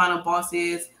know who the final boss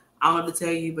is, I don't know what to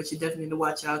tell you, but you definitely need to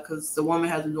watch out because the woman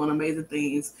has been doing amazing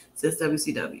things since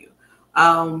WCW.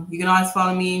 You can always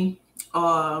follow me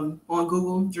on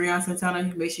Google, Dreon Santana.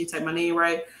 Make sure you type my name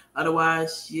right.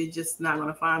 Otherwise, you're just not going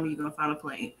to find me. You're going to find a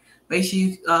plane. Make sure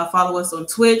you follow us on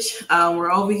Twitch.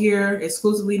 We're over here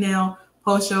exclusively now.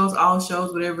 Post shows, all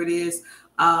shows, whatever it is.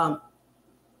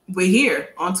 We're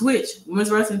here on Twitch.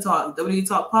 Women's Wrestling Talk, WWE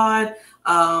Talk Pod,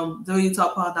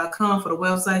 WWTalkPod.com for the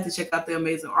website to check out the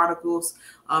amazing articles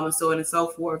and so on and so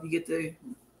forth. You get to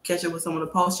catch up with some of the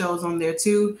post shows on there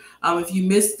too. If you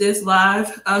missed this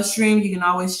live stream, you can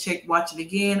always watch it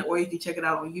again, or you can check it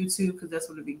out on YouTube because that's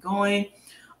where it'll be going.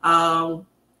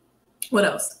 What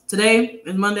else? Today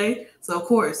is Monday, so of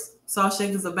course, Salt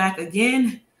Shakkas are back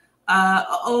again.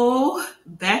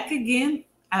 Back again.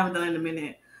 I haven't done it in a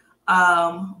minute.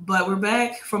 But we're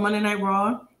back for Monday Night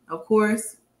Raw, of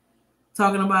course,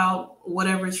 talking about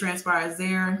whatever transpires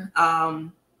there.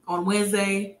 On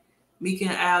Wednesday, Mika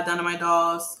and Al, Dynamite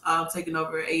Dolls, taking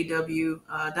over AEW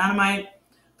Dynamite.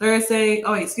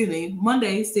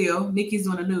 Monday still, Nikki's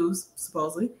doing the news,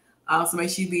 supposedly. So make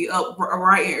sure you be up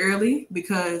right and early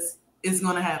because it's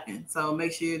going to happen. So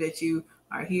make sure that you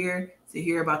are here to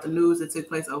hear about the news that took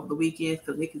place over the weekend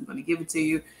because Nikki's going to give it to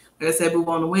you. Like I said, move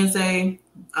on to Wednesday,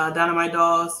 Dynamite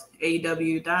Dolls,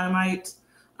 AEW Dynamite.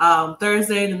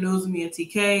 Thursday, the news with me and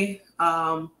TK,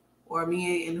 or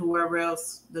me and whoever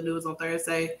else, the news on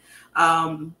Thursday.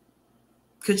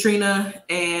 Katrina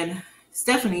and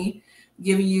Stephanie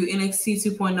giving you NXT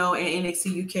 2.0 and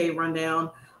NXT UK rundown.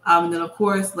 And then, of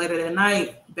course, later that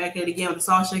night, back at it again with the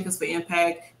Salt Shakkas for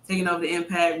Impact, taking over the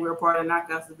Impact. We're a part of the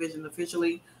Knockouts division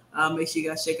officially. Make sure you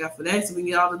guys check out for that so we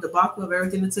can get all the debacle of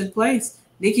everything that took place.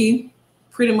 Nikki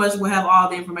pretty much will have all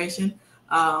the information.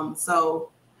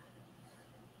 So,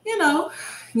 get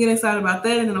excited about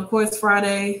that. And then, of course,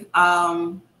 Friday,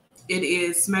 it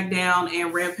is SmackDown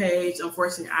and Rampage.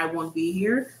 Unfortunately, I won't be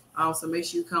here. So make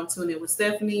sure you come tune in with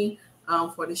Stephanie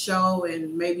for the show.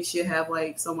 And maybe she'll have,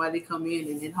 somebody come in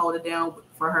and hold it down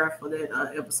for her for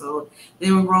that episode.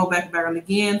 Then we'll roll back on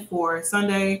again for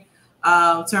Sunday.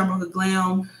 Turnbuckle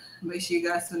Glam. Make sure you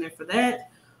guys tune in for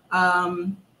that.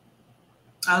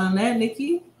 Other than that,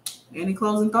 Nikki, any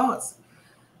closing thoughts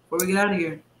before we get out of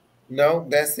here? No,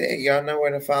 that's it. Y'all know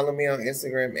where to follow me on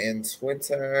Instagram and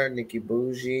Twitter, Nikki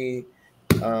Bougie.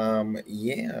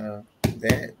 Yeah,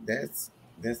 that's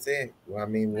it. Well, I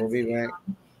mean, we'll be back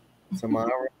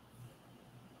tomorrow.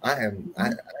 I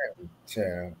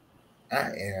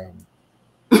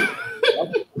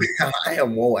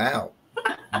am wore out.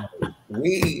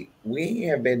 We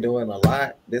have been doing a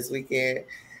lot this weekend,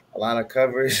 a lot of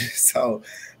coverage. So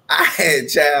I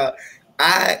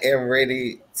I am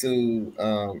ready to.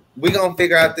 We're gonna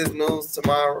figure out this news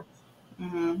tomorrow.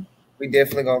 Mm-hmm. We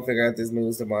definitely gonna figure out this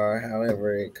news tomorrow.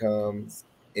 However it comes,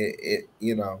 it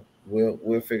you know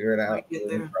we'll figure it out. Get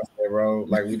We'll there. cross that road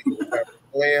like we did with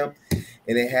Glam,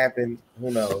 and it happened. Who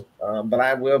knows? But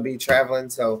I will be traveling,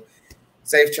 so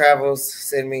safe travels.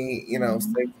 Send me,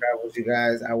 safe travels, you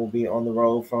guys. I will be on the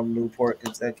road from Newport,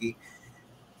 Kentucky.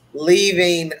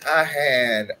 Leaving,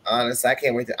 honestly, I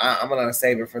can't wait I'm gonna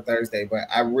save it for Thursday, but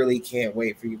I really can't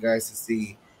wait for you guys to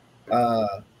see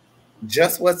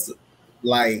just what's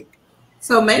like.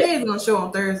 So Mayday is gonna show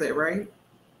on Thursday, right?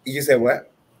 You said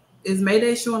what? Is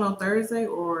Mayday showing on Thursday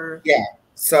or? Yeah.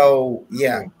 So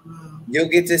yeah, you'll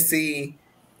get to see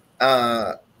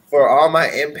for all my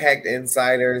Impact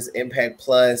insiders, Impact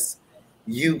Plus,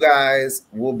 you guys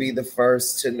will be the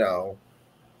first to know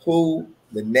who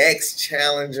the next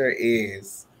challenger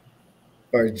is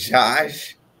for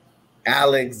Josh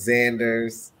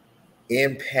Alexander's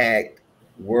Impact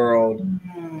World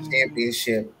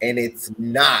Championship. And it's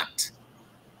not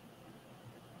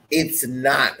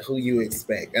who you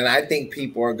expect. And I think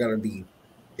people are going to be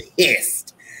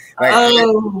pissed. Like,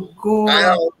 God.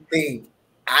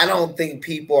 I don't think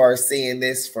people are seeing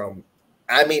this from,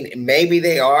 I mean, maybe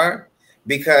they are,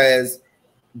 because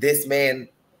this man,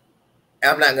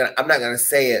 I'm not gonna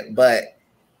say it, but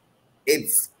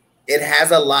it has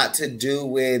a lot to do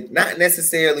with not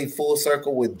necessarily full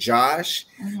circle with Josh,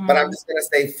 but I'm just gonna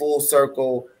say full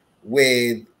circle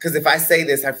with, because if I say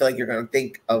this, I feel like you're gonna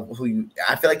think of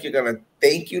I feel like you're gonna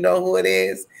think you know who it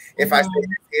is if I say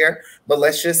this here. But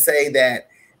let's just say that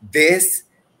this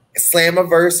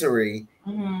Slammiversary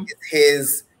is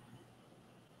his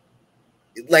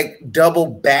like double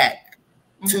back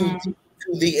to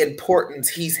the importance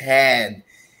he's had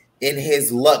in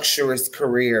his luxurious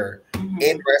career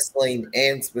in wrestling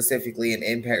and specifically in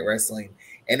Impact Wrestling.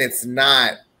 And it's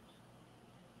not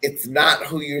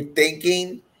who you're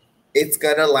thinking. It's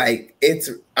gonna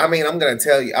I'm gonna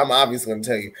tell you, I'm obviously gonna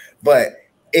tell you, but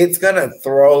it's gonna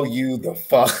throw you the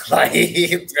fuck. Like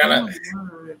it's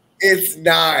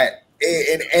not.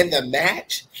 And the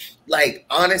match, like,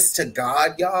 honest to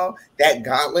God, y'all, that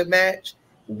gauntlet match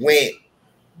went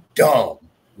dumb.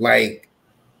 Like,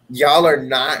 y'all are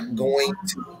not going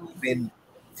to even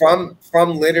from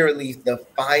literally the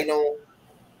final,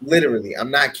 I'm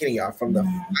not kidding y'all, from the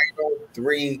final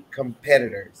 3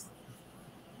 competitors,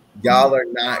 y'all are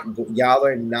not,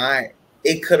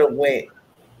 it could have went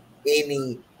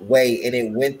any way, and it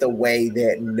went the way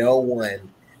that no one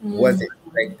was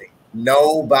expecting.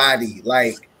 Nobody,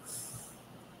 like,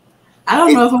 I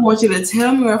don't know if I want you to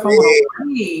tell me or if I want to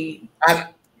read.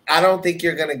 I don't think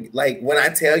you're gonna, like, when I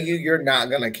tell you, you're not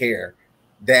gonna care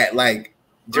that, like,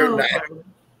 you're not even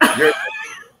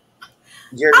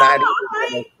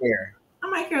gonna care. I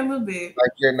might care a little bit.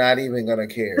 Like, you're not even gonna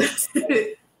care.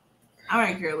 I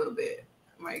might care a little bit.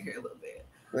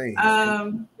 Please. I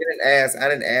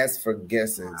didn't ask for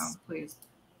guesses. Oh, please.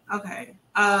 Okay.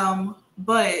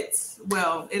 But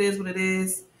well, it is what it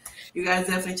is. You guys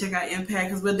definitely check out Impact,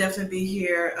 because we'll definitely be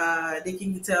here. Nikki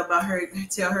can tell her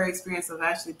experience of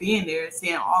actually being there and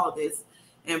seeing all of this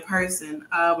in person,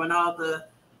 and all the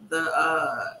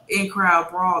in-crowd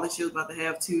brawl that she was about to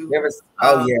have too. It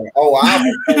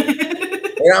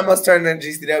almost turned into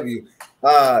GCW.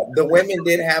 The women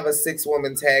did have a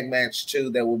 6-woman tag match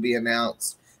too that will be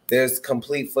announced. There's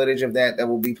complete footage of that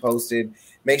will be posted.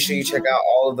 Make sure you check out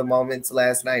all of the moments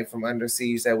last night from Under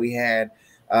Siege that we had.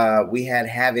 We had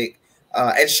Havoc.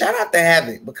 And shout out to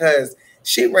Havoc, because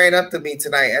she ran up to me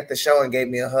tonight at the show and gave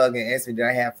me a hug and asked me, did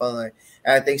I have fun?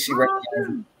 And I think she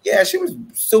recognized. Yeah, she was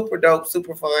super dope,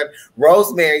 super fun.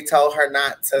 Rosemary told her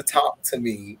not to talk to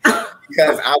me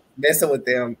because I was messing with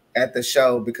them at the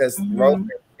show, because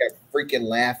Rosemary kept freaking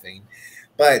laughing.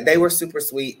 But they were super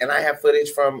sweet. And I have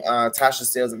footage from Tasha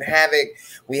Steelz and Havoc.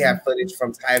 We have footage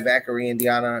from Ty Vackery and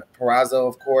Deonna Purrazzo,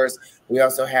 of course. We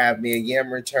also have Mia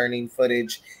Yim returning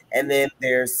footage. And then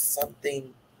there's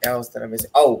something else that I missed.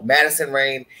 Oh, Madison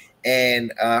Rayne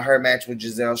and her match with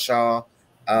Giselle Shaw.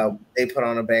 They put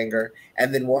on a banger.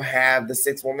 And then we'll have the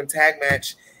 6-woman tag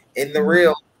match in the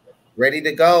reel, ready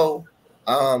to go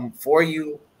for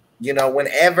you. You know,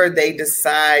 whenever they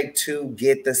decide to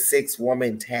get the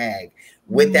 6-woman tag.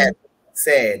 With that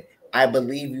said, I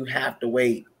believe you have to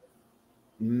wait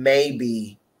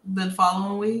maybe the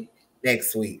following week,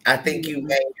 next week. I think you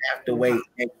may have to wait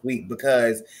next week,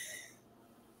 because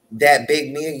that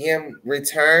big Mia Yim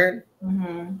return.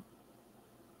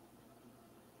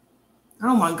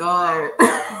 Oh my God.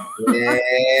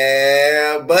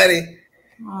 Yeah, buddy.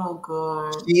 Oh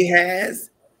God.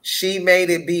 She made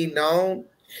it be known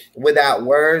without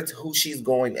words who she's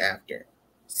going after.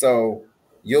 So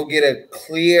you'll get a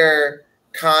clear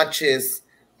conscious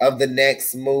of the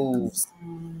next moves,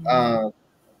 a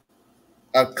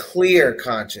clear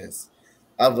conscious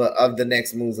of the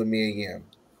next moves of Mia Yim.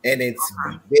 And it's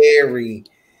very,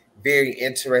 very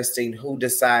interesting who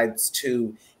decides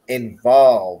to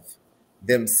involve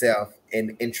themselves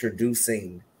in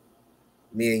introducing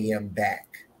Mia Yim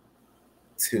back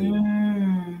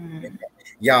to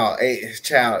y'all. Hey,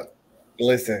 child,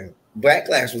 listen,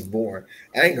 Backlash was born.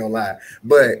 I ain't gonna lie,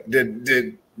 but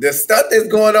the stuff that's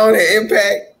going on at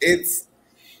Impact, it's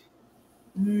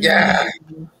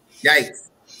yikes.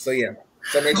 So yeah.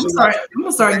 So make sure I'm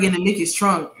gonna start getting in Nikki's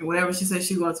trunk and whatever she said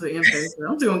she's going to an Impact.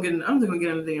 I'm just gonna get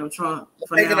in the damn trunk.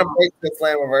 Taking a break to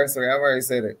Slammiversary. I've already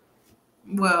said it.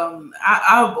 Well,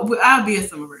 I'll be at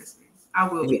Slammiversary. I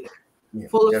will be there. Yeah,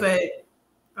 Full effect.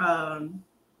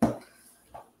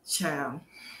 Child.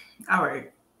 All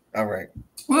right.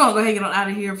 We're gonna go ahead and get on out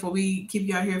of here before we keep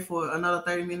y'all here for another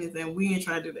 30 minutes, and we ain't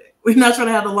trying to do that. We're not trying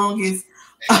to have the longest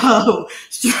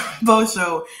boat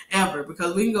show ever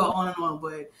because we can go on and on,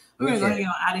 but we're gonna go ahead and get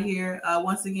on out of here.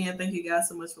 Once again, thank you guys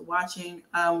so much for watching.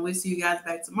 We'll see you guys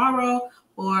back tomorrow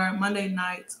for Monday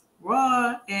Night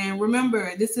Raw. And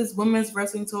remember, this is Women's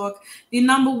Wrestling Talk, the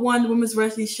 #1 women's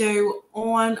wrestling show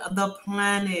on the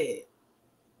planet.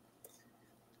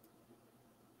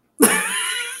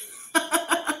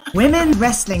 Women's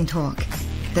Wrestling Talk,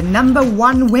 the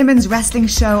 #1 women's wrestling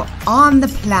show on the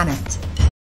planet.